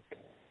could.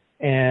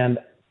 And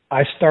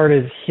I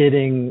started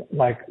hitting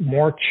like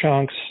more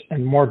chunks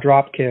and more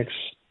drop kicks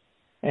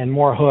and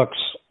more hooks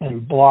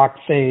and block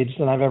fades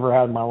than I've ever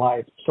had in my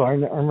life. So I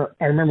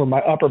remember my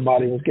upper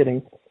body was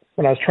getting,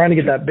 when I was trying to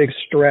get that big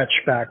stretch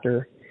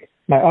factor,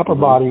 my upper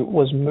body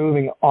was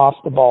moving off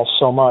the ball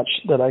so much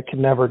that I could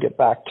never get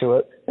back to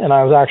it. And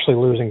I was actually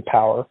losing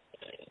power.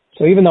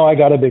 So even though I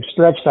got a big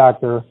stretch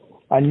factor,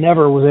 I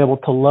never was able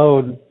to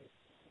load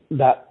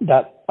that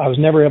I was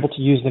never able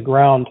to use the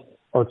ground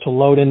or to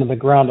load into the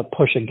ground to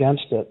push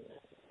against it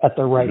at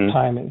the right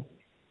timing.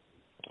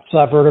 So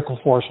that vertical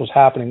force was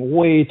happening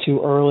way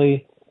too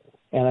early,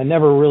 and I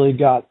never really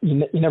got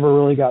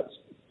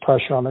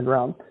pressure on the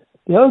ground.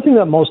 The other thing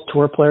that most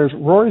tour players,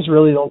 Rory's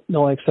really the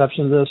only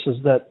exception to this,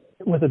 is that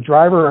with a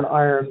driver and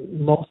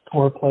iron, most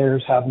tour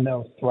players have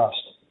no thrust.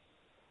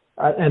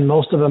 And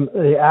most of them,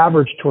 the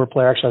average tour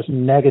player actually has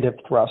negative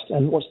thrust.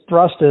 And what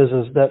thrust is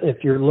that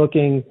if you're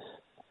looking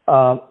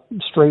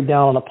straight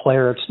down on a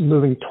player, it's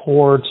moving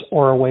towards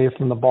or away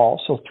from the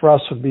ball. So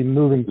thrust would be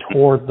moving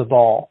toward the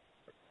ball.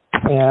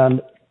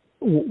 And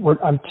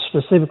I'm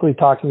specifically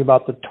talking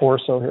about the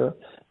torso here.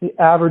 The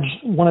average,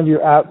 one of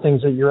your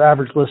things that your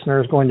average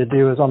listener is going to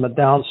do is on the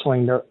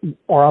downswing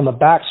or on the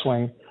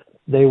backswing,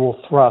 they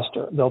will thrust.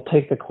 They'll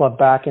take the club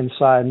back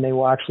inside and they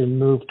will actually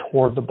move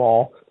toward the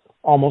ball.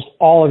 Almost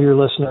all of your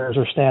listeners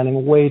are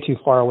standing way too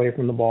far away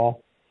from the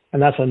ball.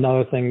 And that's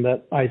another thing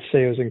that I'd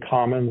say is in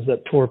common, is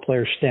that tour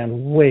players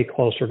stand way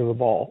closer to the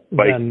ball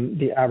than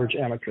the average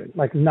amateur.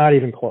 Like, not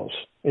even close.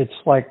 It's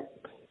like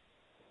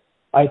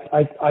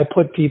I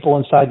put people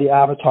inside the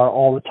avatar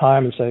all the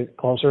time and say,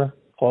 closer,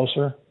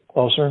 closer,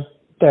 closer,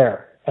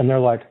 there. And they're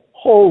like,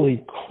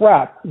 holy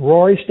crap,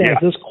 Rory stands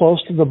this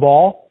close to the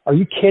ball? Are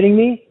you kidding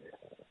me?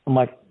 I'm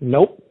like,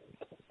 nope.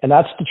 And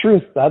that's the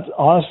truth. That's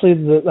honestly,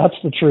 that's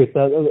the truth.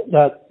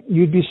 That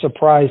you'd be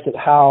surprised at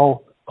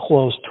how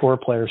close tour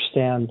players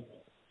stand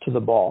to the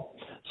ball.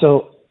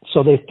 So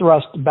they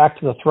thrust, back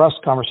to the thrust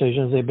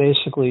conversations, they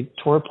basically,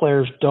 tour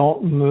players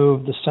don't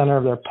move the center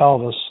of their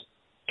pelvis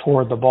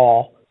toward the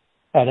ball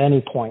at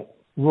any point.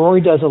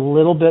 Rory does a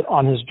little bit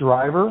on his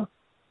driver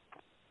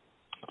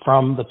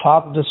from the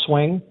top of the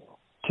swing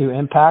to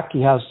impact.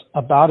 He has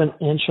about an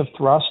inch of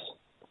thrust.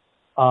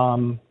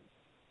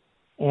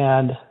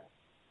 And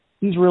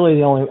he's really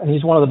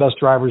he's one of the best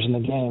drivers in the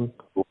game.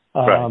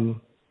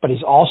 But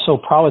he's also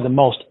probably the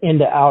most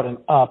into out and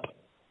up.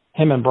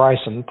 Him and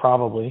Bryson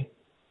probably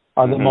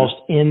are the most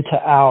into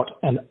out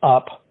and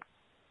up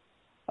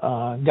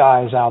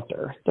guys out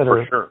there that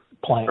are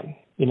playing.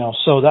 You know,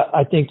 so that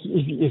I think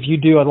if you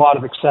do a lot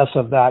of excess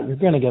of that, you're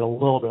going to get a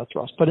little bit of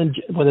thrust. But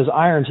with his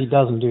irons, he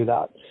doesn't do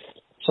that.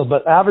 So,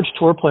 but average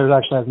tour players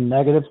actually have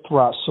negative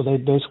thrust, so they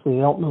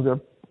don't move their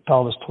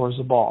pelvis towards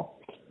the ball.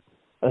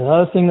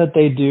 Another thing that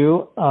they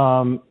do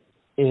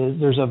is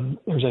there's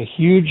a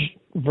huge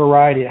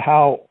variety of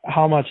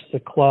how much the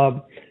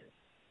club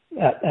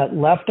at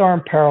left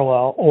arm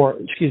parallel, or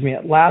excuse me,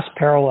 at last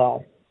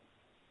parallel.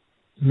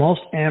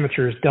 Most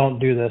amateurs don't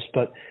do this,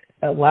 but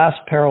at last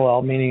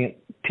parallel, meaning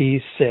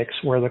P6,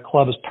 where the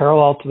club is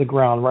parallel to the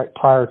ground right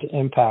prior to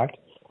impact,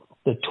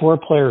 the tour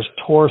player's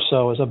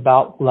torso is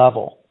about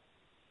level.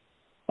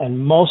 And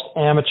most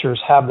amateurs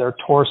have their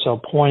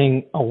torso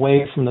pointing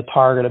away from the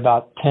target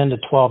about 10 to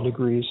 12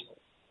 degrees.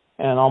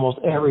 And almost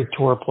every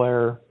tour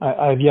player,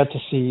 I've yet to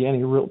see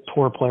any real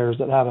tour players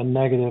that have a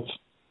negative,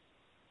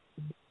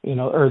 you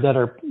know, or that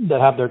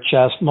have their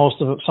chest.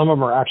 Some of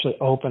them are actually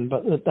open,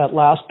 but that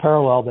last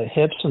parallel, the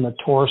hips and the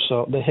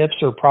torso, the hips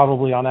are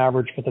probably on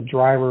average with the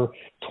driver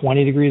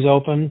 20 degrees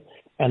open,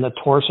 and the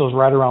torso is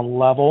right around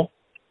level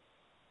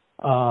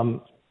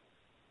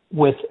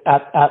with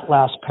at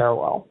last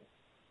parallel.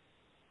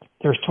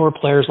 There's tour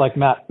players like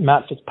Matt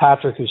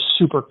Fitzpatrick, who's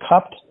super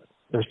cupped.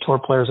 There's tour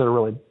players that are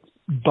really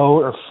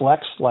bowed or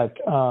flexed, like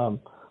Colin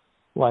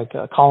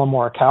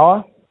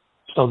Morikawa.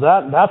 So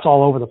that's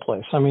all over the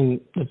place. I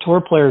mean, the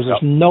tour players,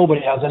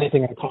 nobody has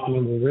anything in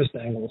common with wrist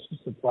angles.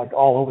 It's like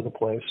all over the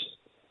place.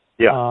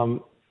 Yeah.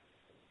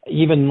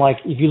 Even like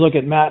if you look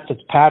at Matt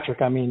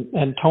Fitzpatrick, I mean,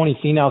 and Tony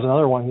Finau's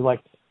another one who like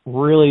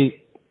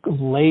really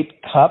late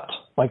cupped,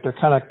 like they're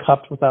kind of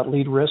cupped with that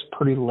lead wrist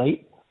pretty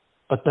late,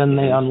 but then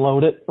they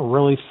unload it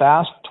really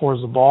fast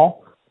towards the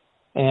ball.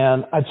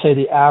 And I'd say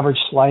the average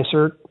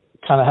slicer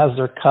kind of has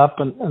their cup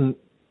and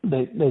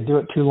they do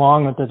it too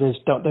long that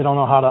they don't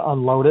know how to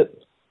unload it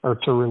or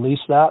to release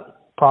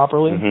that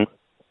properly.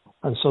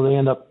 And so they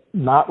end up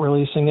not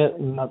releasing it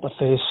and that the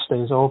face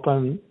stays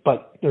open.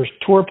 But there's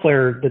tour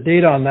player, the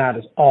data on that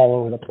is all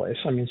over the place.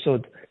 I mean, so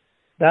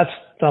that's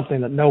something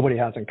that nobody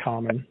has in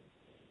common.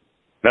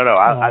 No,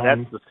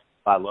 that's the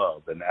stuff I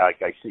love. And like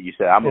you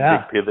said, I'm a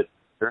big pivot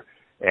hitter,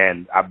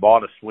 and I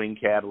bought a swing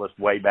catalyst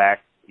way back,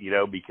 you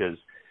know, because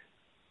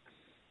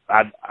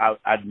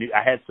I knew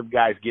I had some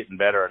guys getting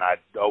better, and I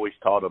always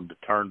taught them to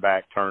turn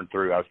back, turn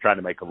through. I was trying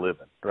to make a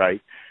living,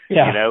 right?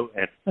 Yeah. You know,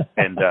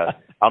 and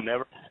I'll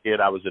never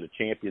forget. I was at a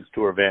Champions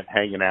Tour event,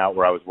 hanging out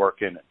where I was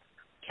working.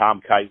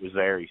 Tom Kite was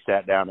there. He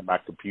sat down at my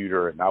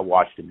computer, and I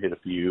watched him hit a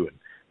few.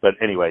 But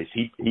anyways,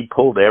 he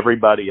pulled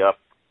everybody up,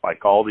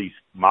 like all these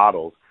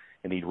models,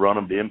 and he'd run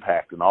them to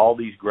impact. And all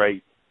these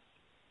great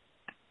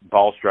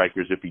ball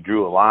strikers, if he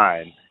drew a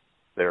line,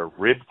 their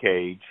rib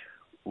cage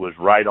was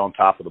right on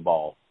top of the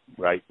ball.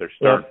 Right, their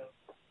sternum,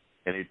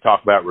 and he'd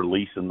talk about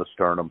releasing the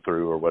sternum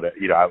through or whatever,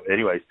 you know.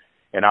 Anyways,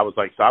 and I was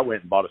like, so I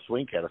went and bought a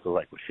swing catalyst. I was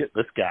like, well, shit,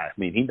 this guy. I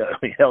mean,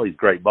 hell, he's a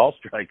great ball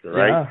striker,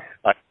 right?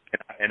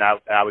 Yeah.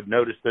 I would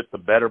notice that the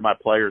better my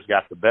players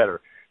got, the better.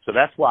 So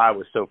that's why I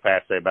was so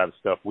fascinated about the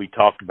stuff we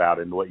talked about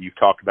and what you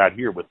talked about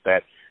here with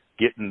that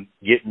getting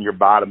your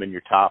bottom and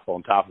your top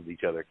on top of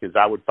each other. Because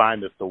I would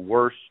find that the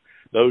worse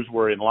those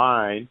were in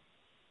line,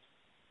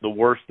 the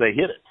worse they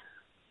hit it.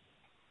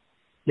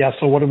 Yeah,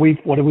 so what did we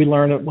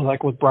learn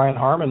like with Brian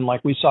Harman?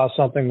 Like we saw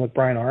something with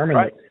Brian Harman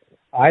that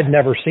I'd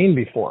never seen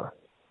before.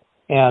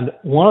 And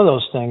one of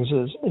those things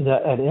is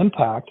that at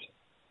impact,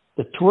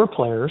 the tour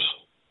players,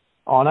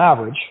 on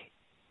average,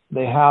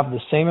 they have the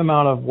same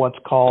amount of what's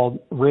called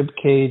rib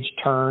cage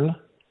turn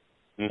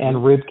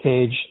and rib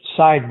cage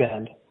side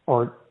bend,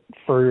 or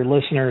for your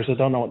listeners that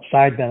don't know what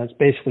side bend, it's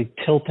basically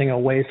tilting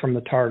away from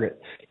the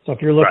target. So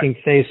if you're looking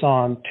face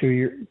on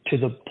to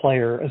the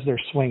player as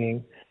they're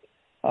swinging,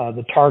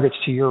 the target's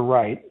to your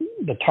right,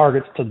 the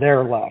target's to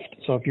their left.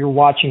 So if you're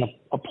watching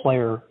a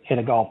player hit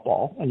a golf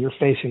ball and you're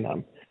facing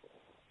them,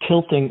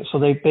 tilting, so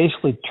they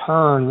basically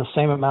turn the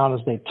same amount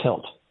as they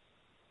tilt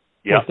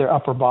with their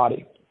upper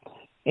body.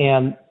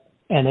 And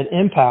at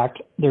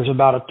impact, there's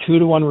about a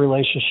 2-to-1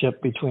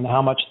 relationship between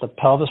how much the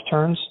pelvis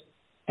turns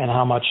and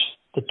how much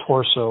the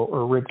torso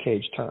or rib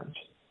cage turns.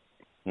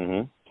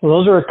 Mm-hmm. So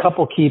those are a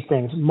couple key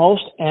things.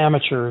 Most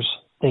amateurs,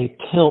 they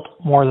tilt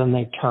more than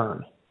they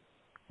turn.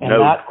 And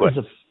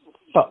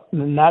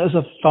that is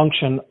a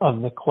function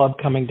of the club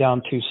coming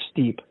down too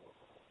steep.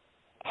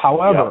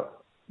 However,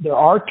 there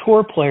are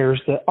tour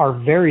players that are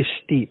very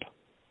steep.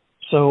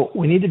 So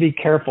we need to be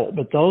careful.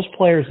 But those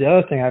players, the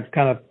other thing I've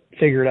kind of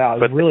figured out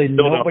is really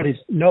nobody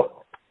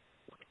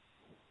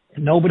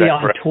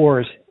on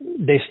tours,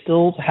 they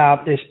still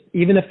have this,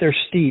 even if they're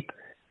steep,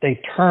 they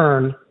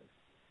turn.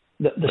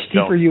 The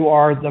steeper you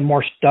are, the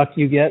more stuck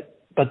you get,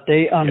 but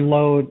they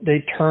unload,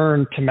 they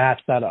turn to match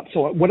that up.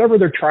 So whatever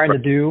they're trying to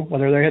do,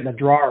 whether they're hitting a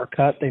draw or a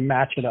cut, they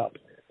match it up.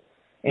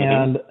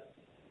 And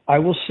I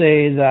will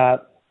say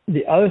that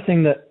the other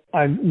thing that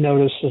I've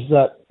noticed is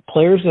that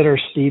players that are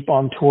steep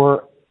on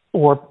tour,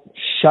 or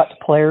shut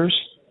players,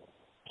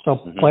 so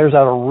players that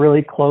are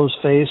really closed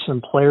face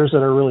and players that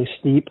are really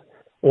steep,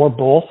 or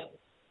both,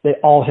 they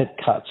all hit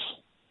cuts.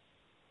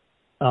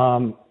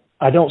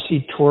 I don't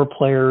see tour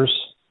players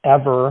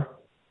ever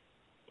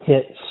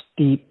hit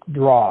steep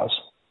draws,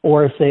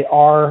 or if they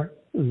are,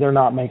 they're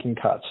not making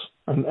cuts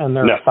and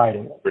they're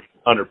fighting it.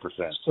 100%.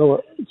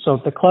 So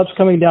if the club's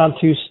coming down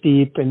too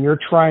steep and you're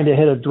trying to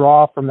hit a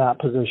draw from that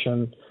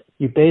position,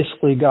 you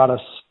basically got to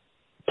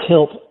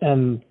tilt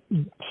and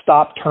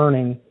stop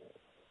turning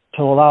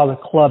to allow the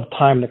club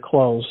time to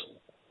close.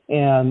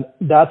 And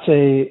that's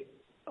a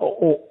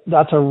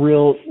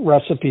real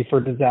recipe for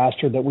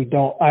disaster that we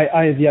don't,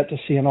 I have yet to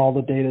see in all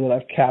the data that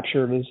I've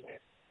captured is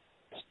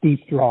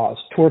steep draws.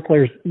 Tour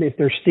players, if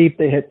they're steep,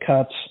 they hit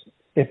cuts.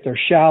 If they're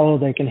shallow,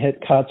 they can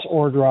hit cuts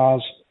or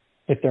draws.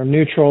 If they're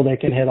neutral, they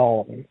can hit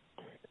all of them.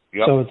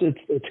 Yep. So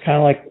it's kind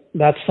of like,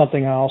 that's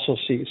something I also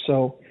see.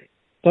 So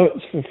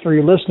for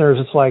your listeners,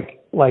 it's like,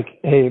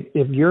 hey,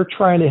 if you're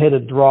trying to hit a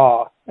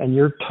draw and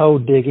you're toe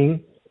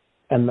digging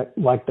and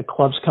the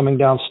club's coming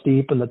down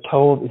steep and the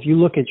toe, if you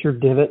look at your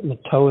divot and the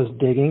toe is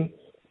digging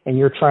and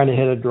you're trying to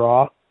hit a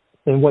draw,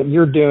 then what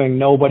you're doing,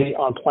 nobody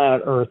on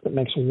planet Earth that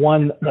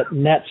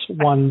nets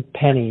one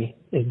penny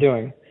is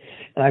doing.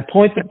 And I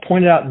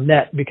pointed out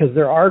net because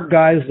there are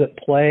guys that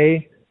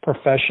play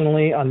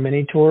professionally on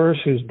mini tours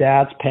whose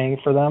dad's paying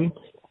for them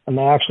and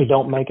they actually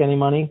don't make any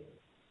money.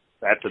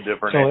 That's a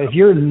different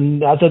animal.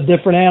 That's a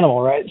different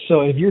animal, right?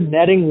 So if you're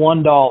netting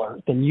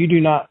 $1, then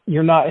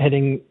you're not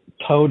hitting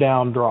toe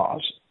down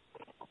draws.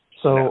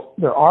 So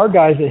there are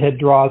guys that hit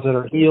draws that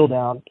are heel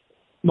down.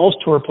 Most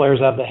tour players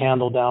have the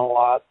handle down a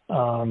lot,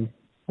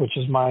 which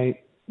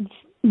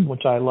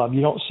I love.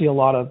 You don't see a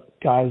lot of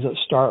guys that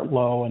start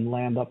low and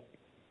land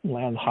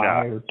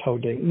high or toe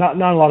digging. Not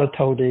a lot of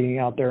toe digging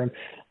out there. And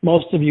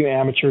most of you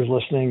amateurs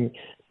listening,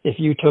 if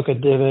you took a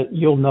divot,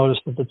 you'll notice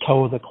that the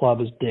toe of the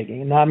club is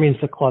digging. And that means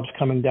the club's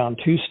coming down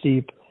too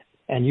steep,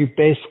 and you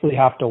basically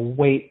have to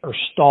wait or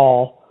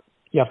stall.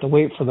 You have to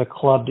wait for the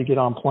club to get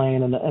on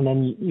plane, and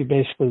then you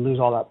basically lose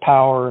all that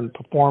power and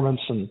performance.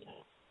 And,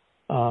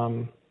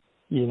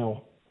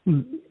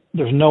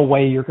 there's no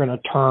way you're going to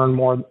turn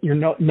more.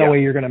 No way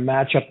you're going to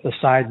match up the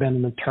side bend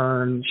and the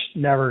turn. It's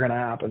never going to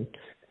happen.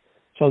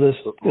 So this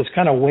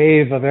kind of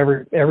wave of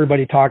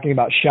everybody talking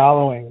about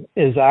shallowing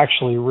is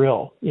actually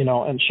real,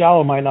 and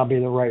shallow might not be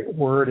the right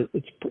word.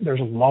 There's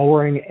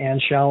lowering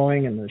and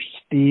shallowing, and there's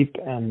steep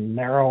and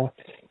narrow.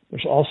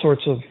 There's all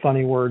sorts of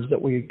funny words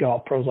that we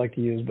golf pros like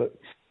to use. But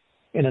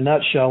in a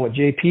nutshell, what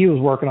JP was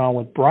working on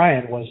with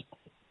Brian was,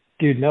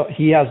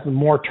 he has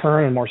more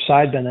turn and more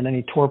side bend than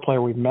any tour player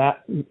we've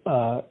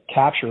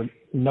captured.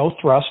 No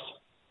thrust,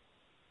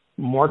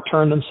 more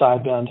turn than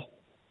side bend.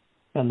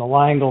 And the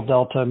Langle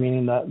delta,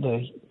 meaning that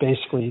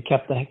basically he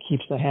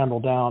keeps the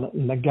handle down,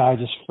 and the guy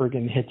just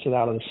friggin' hits it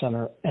out of the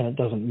center, and it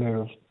doesn't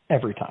move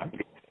every time.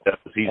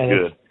 He's and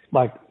good. It's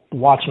like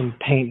watching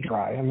paint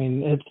dry. I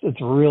mean,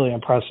 it's really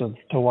impressive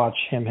to watch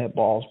him hit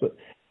balls. But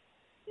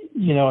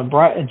in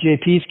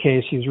JP's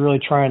case, he was really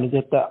trying to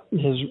get that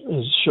his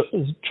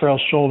trail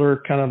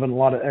shoulder kind of in a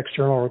lot of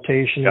external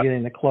rotation,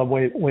 getting the club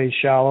way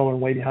shallow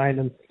and way behind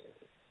him.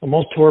 And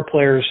most tour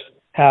players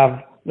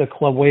have the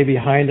club way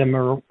behind them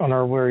and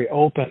are very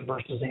open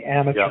versus the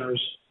amateurs.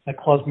 The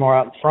club's more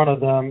out in front of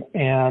them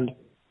and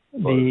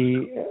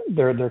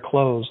they're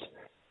closed.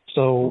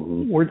 So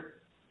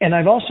and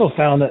I've also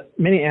found that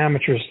many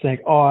amateurs think,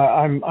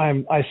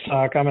 I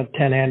suck. I'm a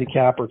 10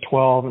 handicap or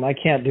 12 and I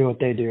can't do what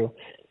they do.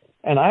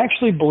 And I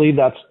actually believe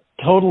that's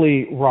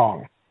totally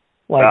wrong.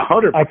 Like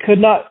 100%.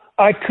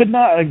 I could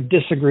not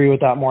disagree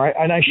with that more.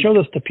 And I show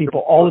this to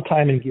people all the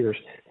time in gears.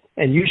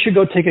 And you should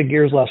go take a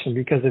gears lesson,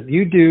 because if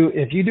you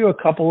do a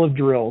couple of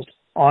drills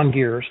on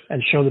gears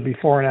and show the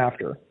before and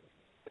after,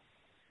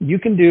 you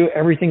can do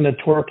everything the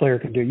tour player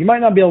can do. You might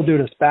not be able to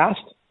do it as fast,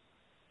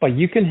 but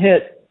you can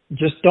hit,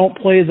 just don't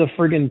play the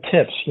friggin'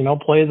 tips,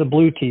 play the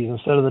blue tees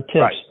instead of the tips,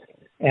 right,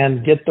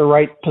 and get the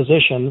right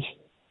positions.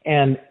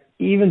 And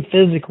even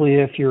physically,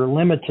 if you're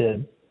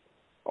limited,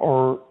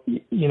 or,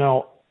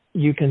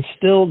 you can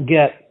still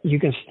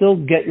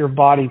get your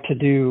body to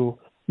do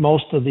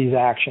most of these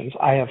actions,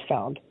 I have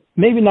found.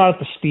 Maybe not at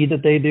the speed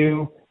that they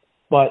do,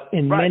 but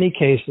in many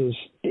cases,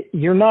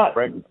 you're not,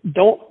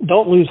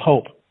 don't lose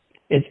hope.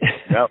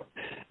 No.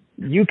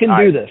 You can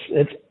do this.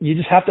 You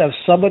just have to have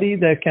somebody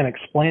that can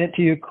explain it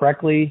to you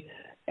correctly,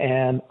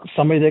 and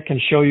somebody that can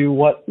show you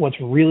what's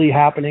really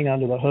happening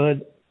under the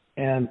hood.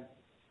 And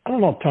I don't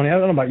know, Tony, I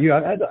don't know about you.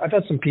 I've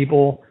had some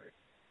people,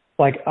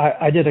 like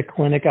I did a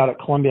clinic out at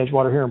Columbia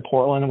Edgewater here in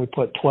Portland, and we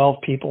put 12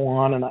 people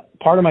on. And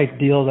part of my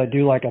deal is I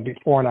do like a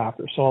before and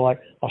after. So like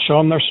I'll show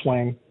them their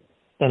swing,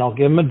 then I'll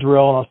give them a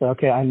drill, and I'll say,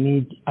 okay, I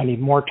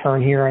need more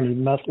turn here, I need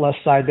less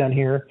side bend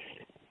here,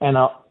 and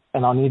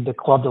I'll need the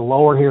club to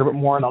lower here a bit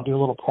more, and I'll do a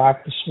little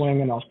practice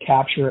swing, and I'll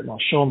capture it, and I'll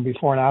show them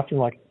before and after.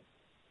 Like,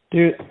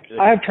 dude,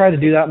 I have tried to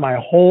do that my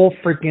whole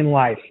freaking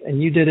life,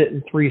 and you did it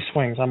in 3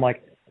 swings. I'm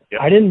like,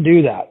 I didn't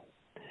do that.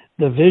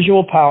 The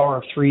visual power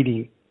of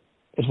 3D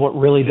is what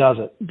really does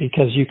it,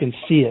 because you can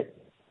see it.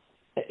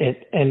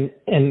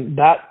 And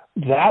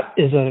that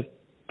is a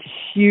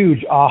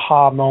huge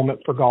aha moment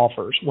for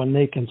golfers. When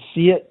they can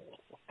see it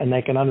and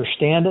they can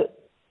understand it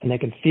and they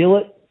can feel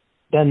it,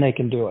 then they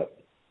can do it.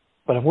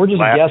 But if we're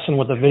just guessing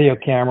with a video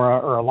camera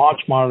or a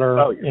launch monitor,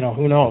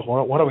 who knows?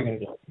 What are we going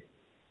to do?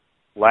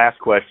 Last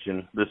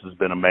question. This has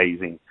been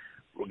amazing.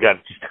 We've got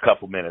just a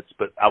couple minutes,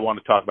 but I want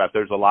to talk about,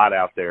 there's a lot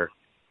out there.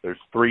 There's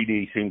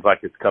 3D, seems like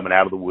it's coming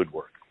out of the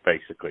woodwork,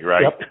 basically,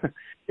 right? Yep.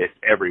 It's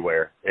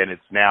everywhere, and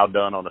it's now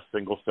done on a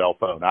single cell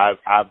phone. I've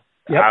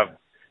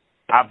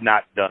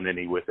not done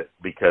any with it,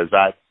 because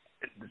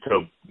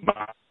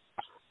my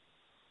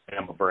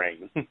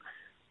brain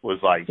was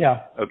like,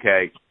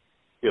 okay,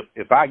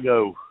 if I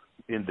go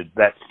into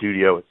that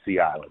studio at Sea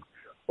Island,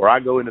 or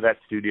I go into that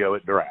studio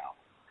at Doral,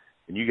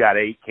 and you got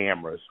 8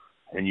 cameras,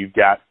 and you've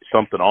got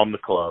something on the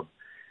club,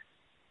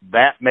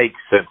 that makes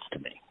sense to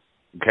me,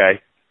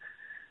 okay?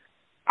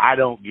 I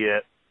don't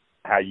get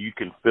how you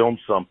can film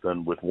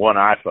something with one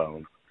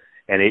iPhone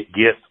and it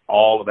gets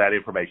all of that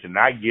information. And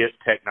I get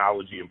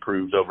technology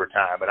improves over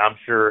time, and I'm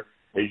sure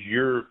as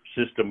your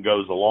system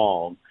goes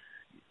along,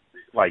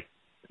 like,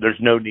 there's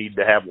no need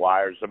to have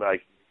wires.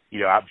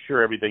 I'm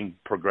sure everything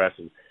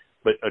progresses,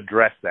 but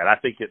address that. I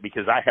think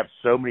because I have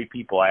so many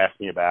people ask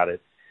me about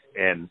it,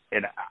 and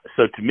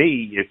so to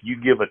me, if you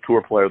give a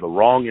tour player the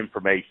wrong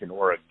information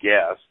or a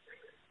guess,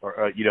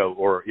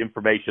 or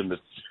information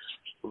that's,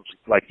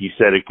 like you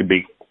said, it could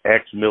be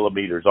X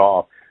millimeters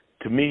off.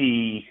 To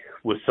me,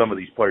 with some of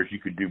these players, you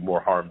could do more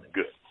harm than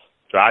good.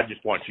 So I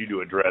just want you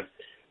to address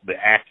the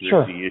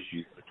accuracy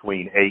issues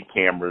between 8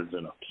 cameras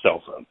and a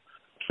cell phone.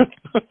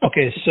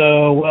 Okay,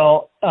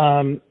 so,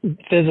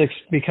 physics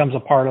becomes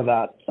a part of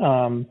that.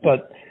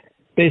 But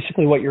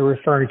basically what you're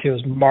referring to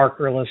is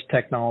markerless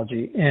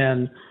technology.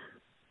 And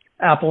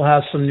Apple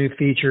has some new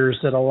features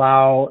that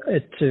allow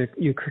it to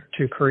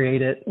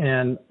create it,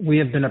 and we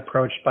have been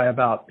approached by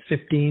about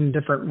 15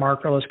 different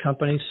markerless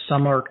companies.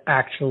 Some are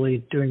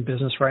actually doing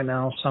business right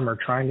now. Some are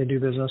trying to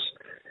do business.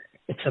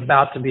 It's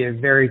about to be a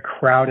very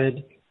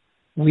crowded.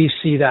 We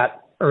see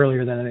that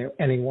earlier than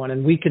anyone,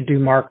 and we could do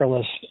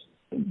markerless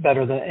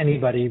better than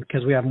anybody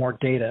because we have more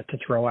data to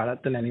throw at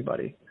it than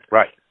anybody.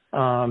 Right.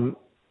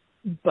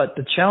 But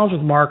the challenge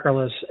with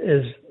markerless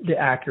is the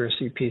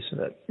accuracy piece of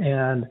it,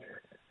 and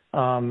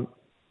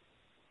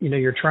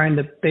you're trying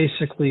to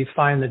basically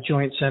find the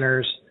joint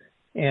centers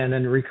and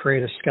then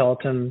recreate a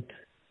skeleton.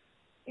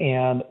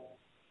 And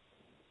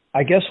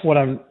I guess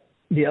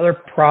the other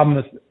problem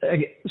with,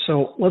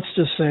 so let's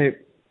just say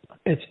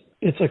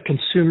it's a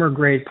consumer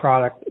grade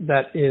product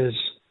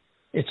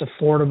it's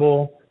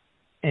affordable,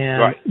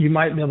 and you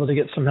might be able to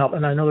get some help.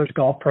 And I know there's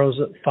golf pros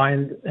that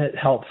find it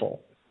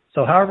helpful.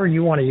 So however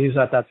you want to use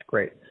that, that's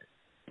great.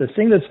 The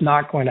thing that's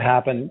not going to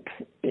happen,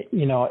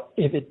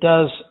 if it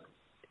does,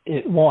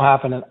 it won't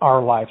happen in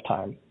our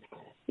lifetime,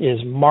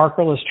 is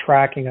markerless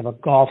tracking of a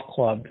golf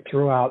club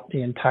throughout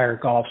the entire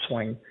golf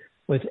swing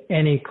with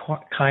any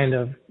kind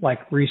of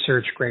like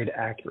research grade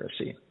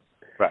accuracy.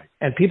 Right.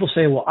 And people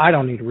say, well, I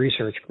don't need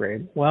research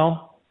grade.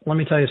 Well, let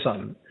me tell you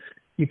something.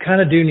 You kind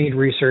of do need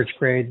research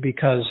grade,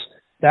 because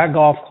that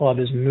golf club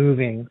is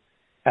moving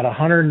at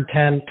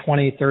 110,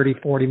 20, 30,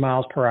 40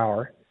 miles per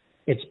hour.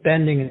 It's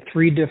bending in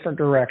 3 different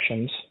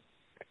directions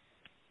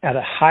at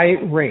a high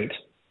rate,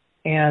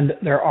 and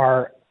there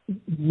are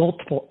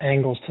multiple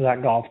angles to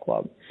that golf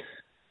club.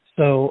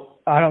 So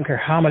I don't care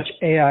how much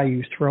AI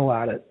you throw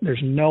at it,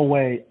 there's no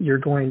way you're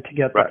going to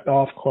get that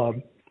golf club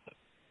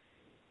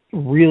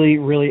really,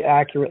 really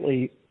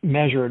accurately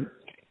measured.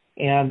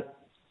 And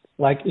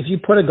like, if you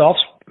put a golf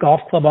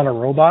club on a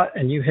robot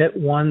and you hit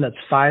one that's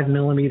 5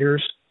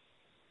 millimeters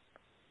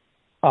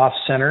off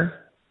center,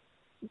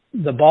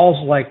 the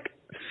ball's like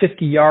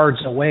 50 yards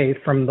away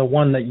from the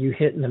one that you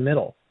hit in the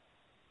middle.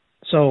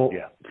 So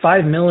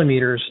 5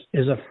 millimeters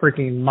is a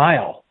freaking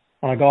mile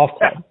on a golf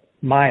club.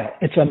 Mile.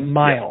 It's a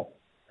mile.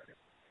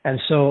 And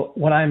so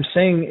what I'm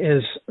saying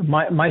is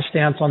my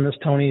stance on this,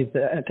 Tony,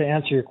 to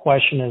answer your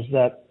question, is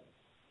that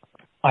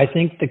I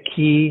think the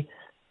key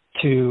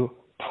to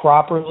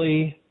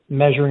properly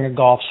measuring a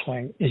golf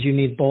swing is you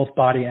need both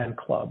body and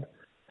club.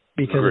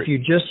 Because if you're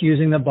just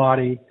using the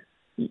body,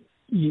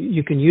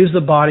 you can use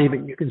the body,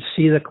 but you can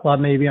see the club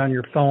maybe on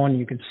your phone.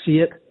 You can see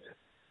it.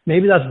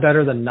 Maybe that's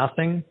better than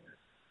nothing,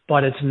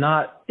 but it's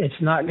not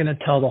going to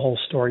tell the whole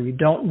story. You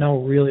don't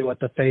know really what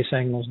the face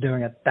angle is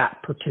doing at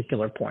that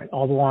particular point.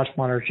 All the launch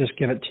monitors just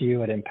give it to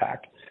you at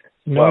impact.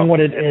 Knowing what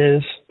it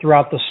is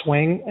throughout the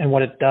swing and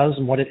what it does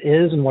and what it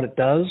is and what it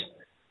does,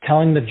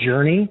 telling the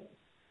journey,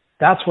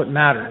 that's what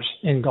matters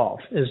in golf,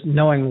 is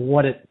knowing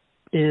what it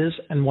is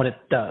and what it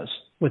does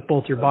with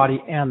both your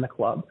body and the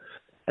club.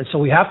 And so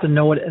we have to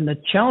know it. And the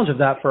challenge of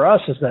that for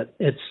us is that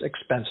it's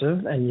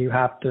expensive, and you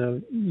have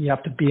to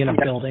be in a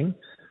building.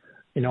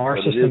 You know, our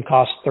system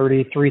costs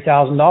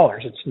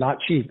 $33,000. It's not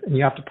cheap, and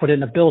you have to put it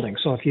in a building.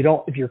 So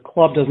if your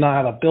club does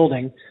not have a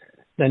building,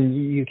 then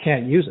you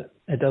can't use it.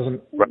 It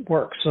doesn't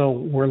work. So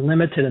we're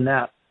limited in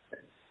that.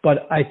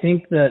 But I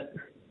think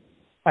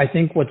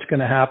what's going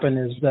to happen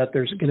is that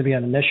there's going to be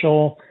an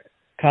initial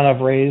kind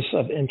of raise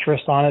of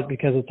interest on it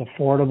because it's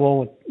affordable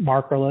with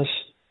markerless.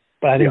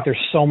 But I think there's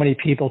so many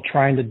people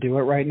trying to do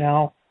it right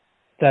now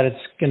that it's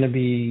going to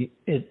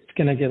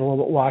get a little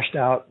bit washed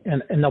out,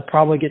 and they'll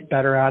probably get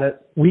better at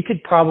it. We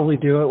could probably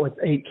do it with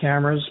 8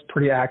 cameras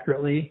pretty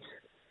accurately.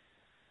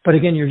 But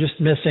again, you're just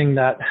missing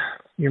that.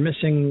 You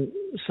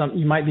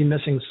might be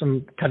missing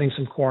cutting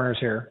some corners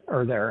here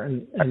or there.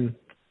 And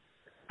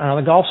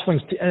the golf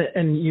swings,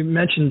 and you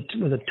mentioned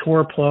with a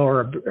tour pro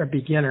or a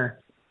beginner,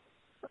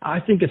 I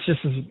think it's just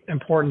as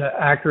important to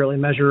accurately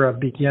measure a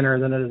beginner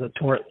than it is a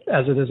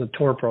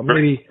tour pro.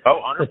 Maybe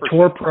the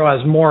tour pro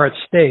has more at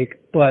stake,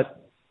 but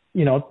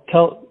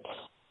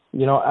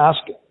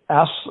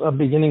ask a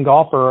beginning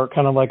golfer,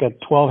 kind of like a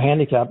 12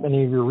 handicap,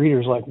 any of your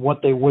readers, like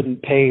what they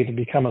wouldn't pay to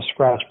become a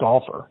scratch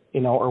golfer,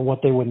 or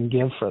what they wouldn't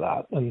give for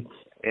that. And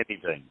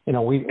anything.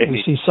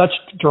 We see such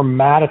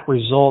dramatic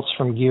results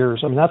from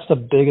gears. I mean, that's the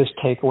biggest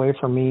takeaway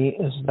for me,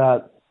 is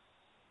that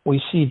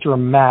we see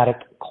dramatic,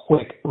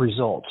 quick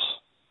results.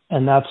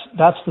 And that's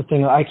the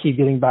thing that I keep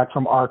getting back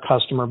from our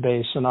customer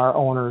base and our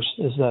owners,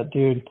 is that,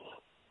 dude,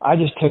 I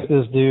just took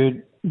this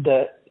dude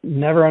that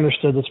never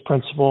understood this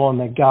principle, and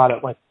they got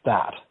it like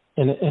that.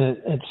 And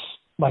it's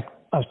like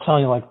I was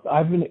telling you, like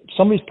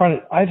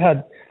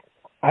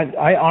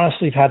I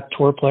honestly have had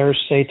tour players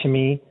say to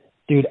me,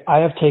 dude, I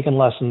have taken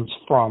lessons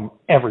from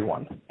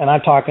everyone, and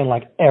I'm talking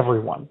like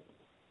everyone,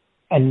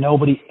 and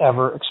nobody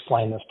ever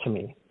explained this to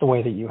me the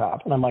way that you have.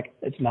 And I'm like,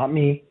 it's not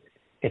me.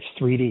 It's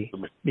 3D,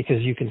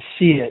 because you can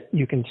see it,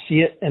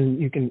 and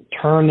you can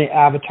turn the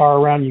avatar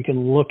around. You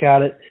can look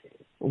at it.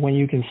 When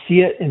you can see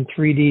it in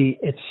 3D,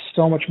 it's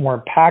so much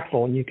more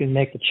impactful, and you can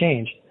make the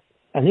change.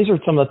 And these are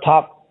some of the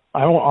top,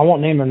 I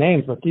won't name their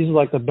names, but these are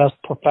like the best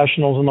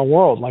professionals in the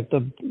world, like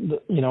the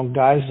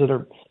guys that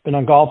have been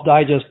on Golf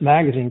Digest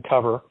magazine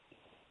cover,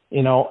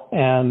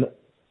 and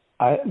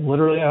I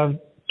literally have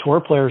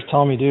tour players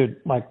telling me, dude,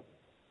 like,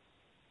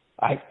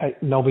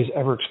 nobody's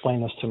ever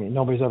explained this to me.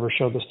 Nobody's ever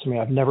showed this to me.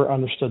 I've never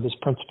understood this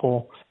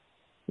principle.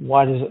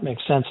 Why does it make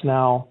sense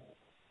now?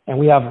 And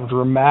we have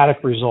dramatic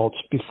results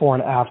before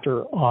and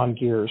after on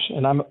gears.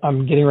 And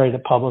I'm getting ready to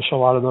publish a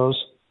lot of those.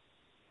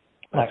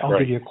 I'll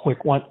give you a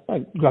quick one.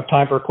 You got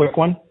time for a quick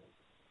one?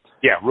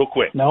 Yeah, real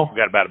quick. No? We've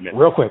got about a minute.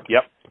 Real quick.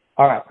 Yep.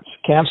 All right.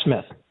 Cam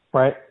Smith,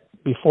 right?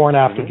 Before and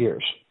after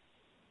gears,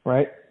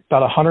 right?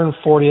 About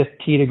 140th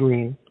tee to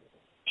green,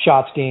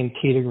 shots gained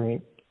tee to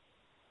green.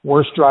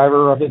 Worst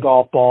driver of the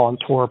golf ball on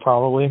tour,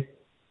 probably.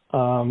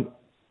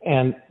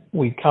 And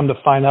we come to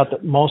find out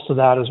that most of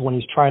that is when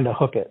he's trying to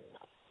hook it.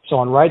 So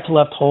on right to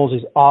left holes,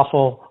 he's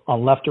awful.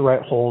 On left to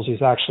right holes,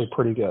 he's actually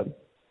pretty good.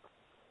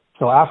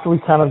 So after we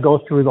kind of go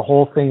through the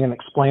whole thing and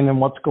explain him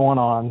what's going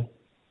on,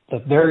 the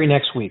very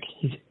next week,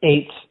 he's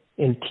 8th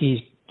in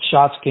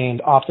shots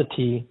gained off the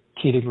tee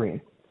to green.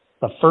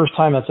 The first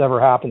time that's ever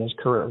happened in his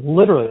career.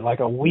 Literally, like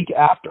a week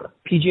after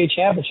PGA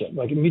Championship,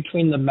 like in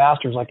between the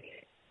Masters, like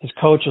his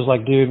coach is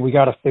like, dude, we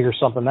got to figure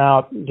something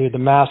out. Dude,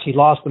 he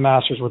lost the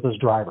Masters with his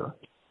driver.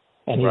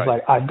 And he's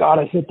like, I've got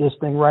to hit this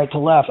thing right to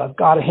left. I've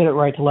got to hit it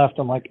right to left.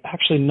 I'm like,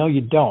 actually, no,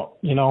 you don't.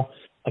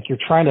 Like you're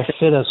trying to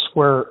fit a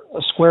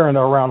square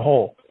into a round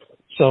hole.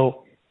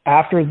 So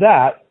after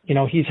that,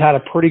 he's had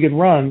a pretty good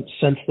run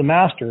since the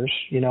Masters.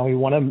 He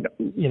won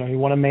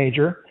a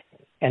major,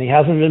 and he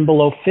hasn't been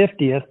below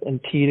 50th in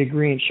tee to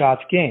green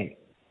shots gained.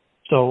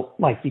 So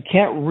like you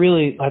can't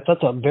really, like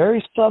that's a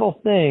very subtle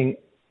thing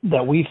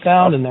that we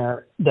found in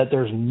there, that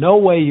there's no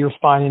way you're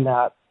finding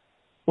that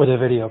with a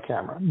video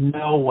camera.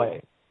 No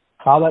way.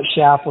 How that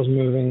shaft was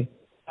moving,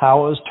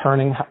 how it was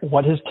turning,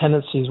 what his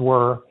tendencies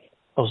were,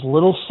 those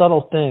little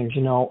subtle things,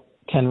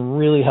 can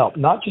really help.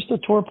 Not just a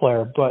tour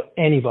player, but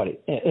anybody.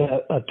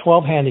 A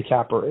 12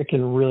 handicapper, it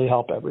can really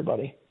help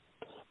everybody.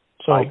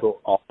 So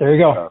Michael, there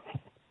you go.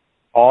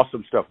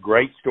 Awesome stuff.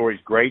 Great stories,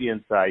 great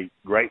insight,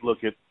 great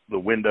look at the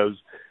windows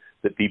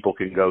that people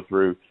can go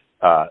through.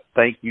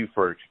 Thank you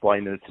for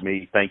explaining it to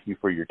me. Thank you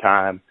for your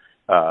time.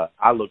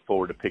 I look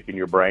forward to picking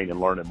your brain and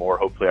learning more.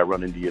 Hopefully I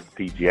run into you at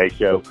the PGA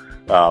show.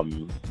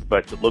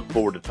 But look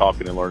forward to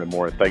talking and learning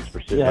more. And thanks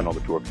for sitting in on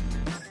the tour.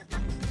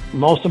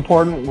 Most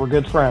important, we're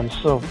good friends.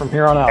 So from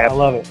here on out, I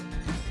love it.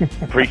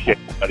 Appreciate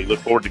it, buddy. Look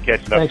forward to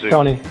catching up soon. Thanks,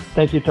 Tony.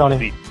 Thank you,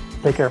 Tony.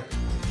 Take care.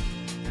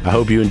 I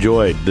hope you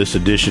enjoyed this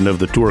edition of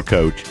The Tour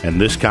Coach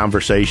and this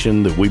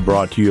conversation that we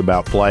brought to you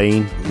about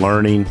playing,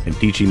 learning, and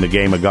teaching the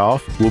game of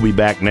golf. We'll be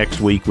back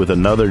next week with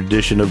another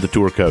edition of The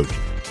Tour Coach.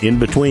 In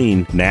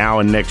between now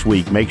and next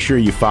week, make sure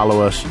you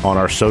follow us on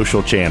our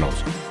social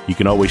channels. You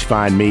can always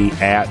find me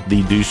at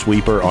The Dew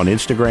Sweeper on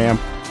Instagram,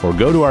 or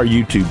go to our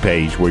YouTube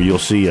page where you'll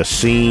see a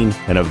scene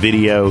and a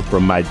video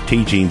from my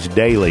teachings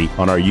daily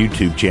on our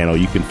YouTube channel.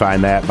 You can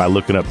find that by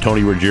looking up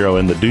Tony Ruggiero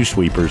and the Dew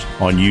Sweepers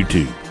on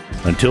YouTube.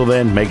 Until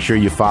then, make sure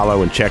you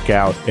follow and check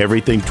out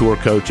Everything Tour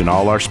Coach and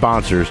all our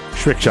sponsors,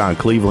 Srixon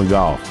Cleveland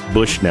Golf,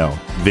 Bushnell,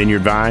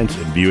 Vineyard Vines,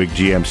 and Buick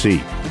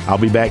GMC. I'll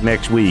be back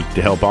next week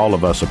to help all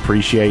of us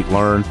appreciate,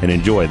 learn, and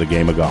enjoy the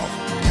game of golf.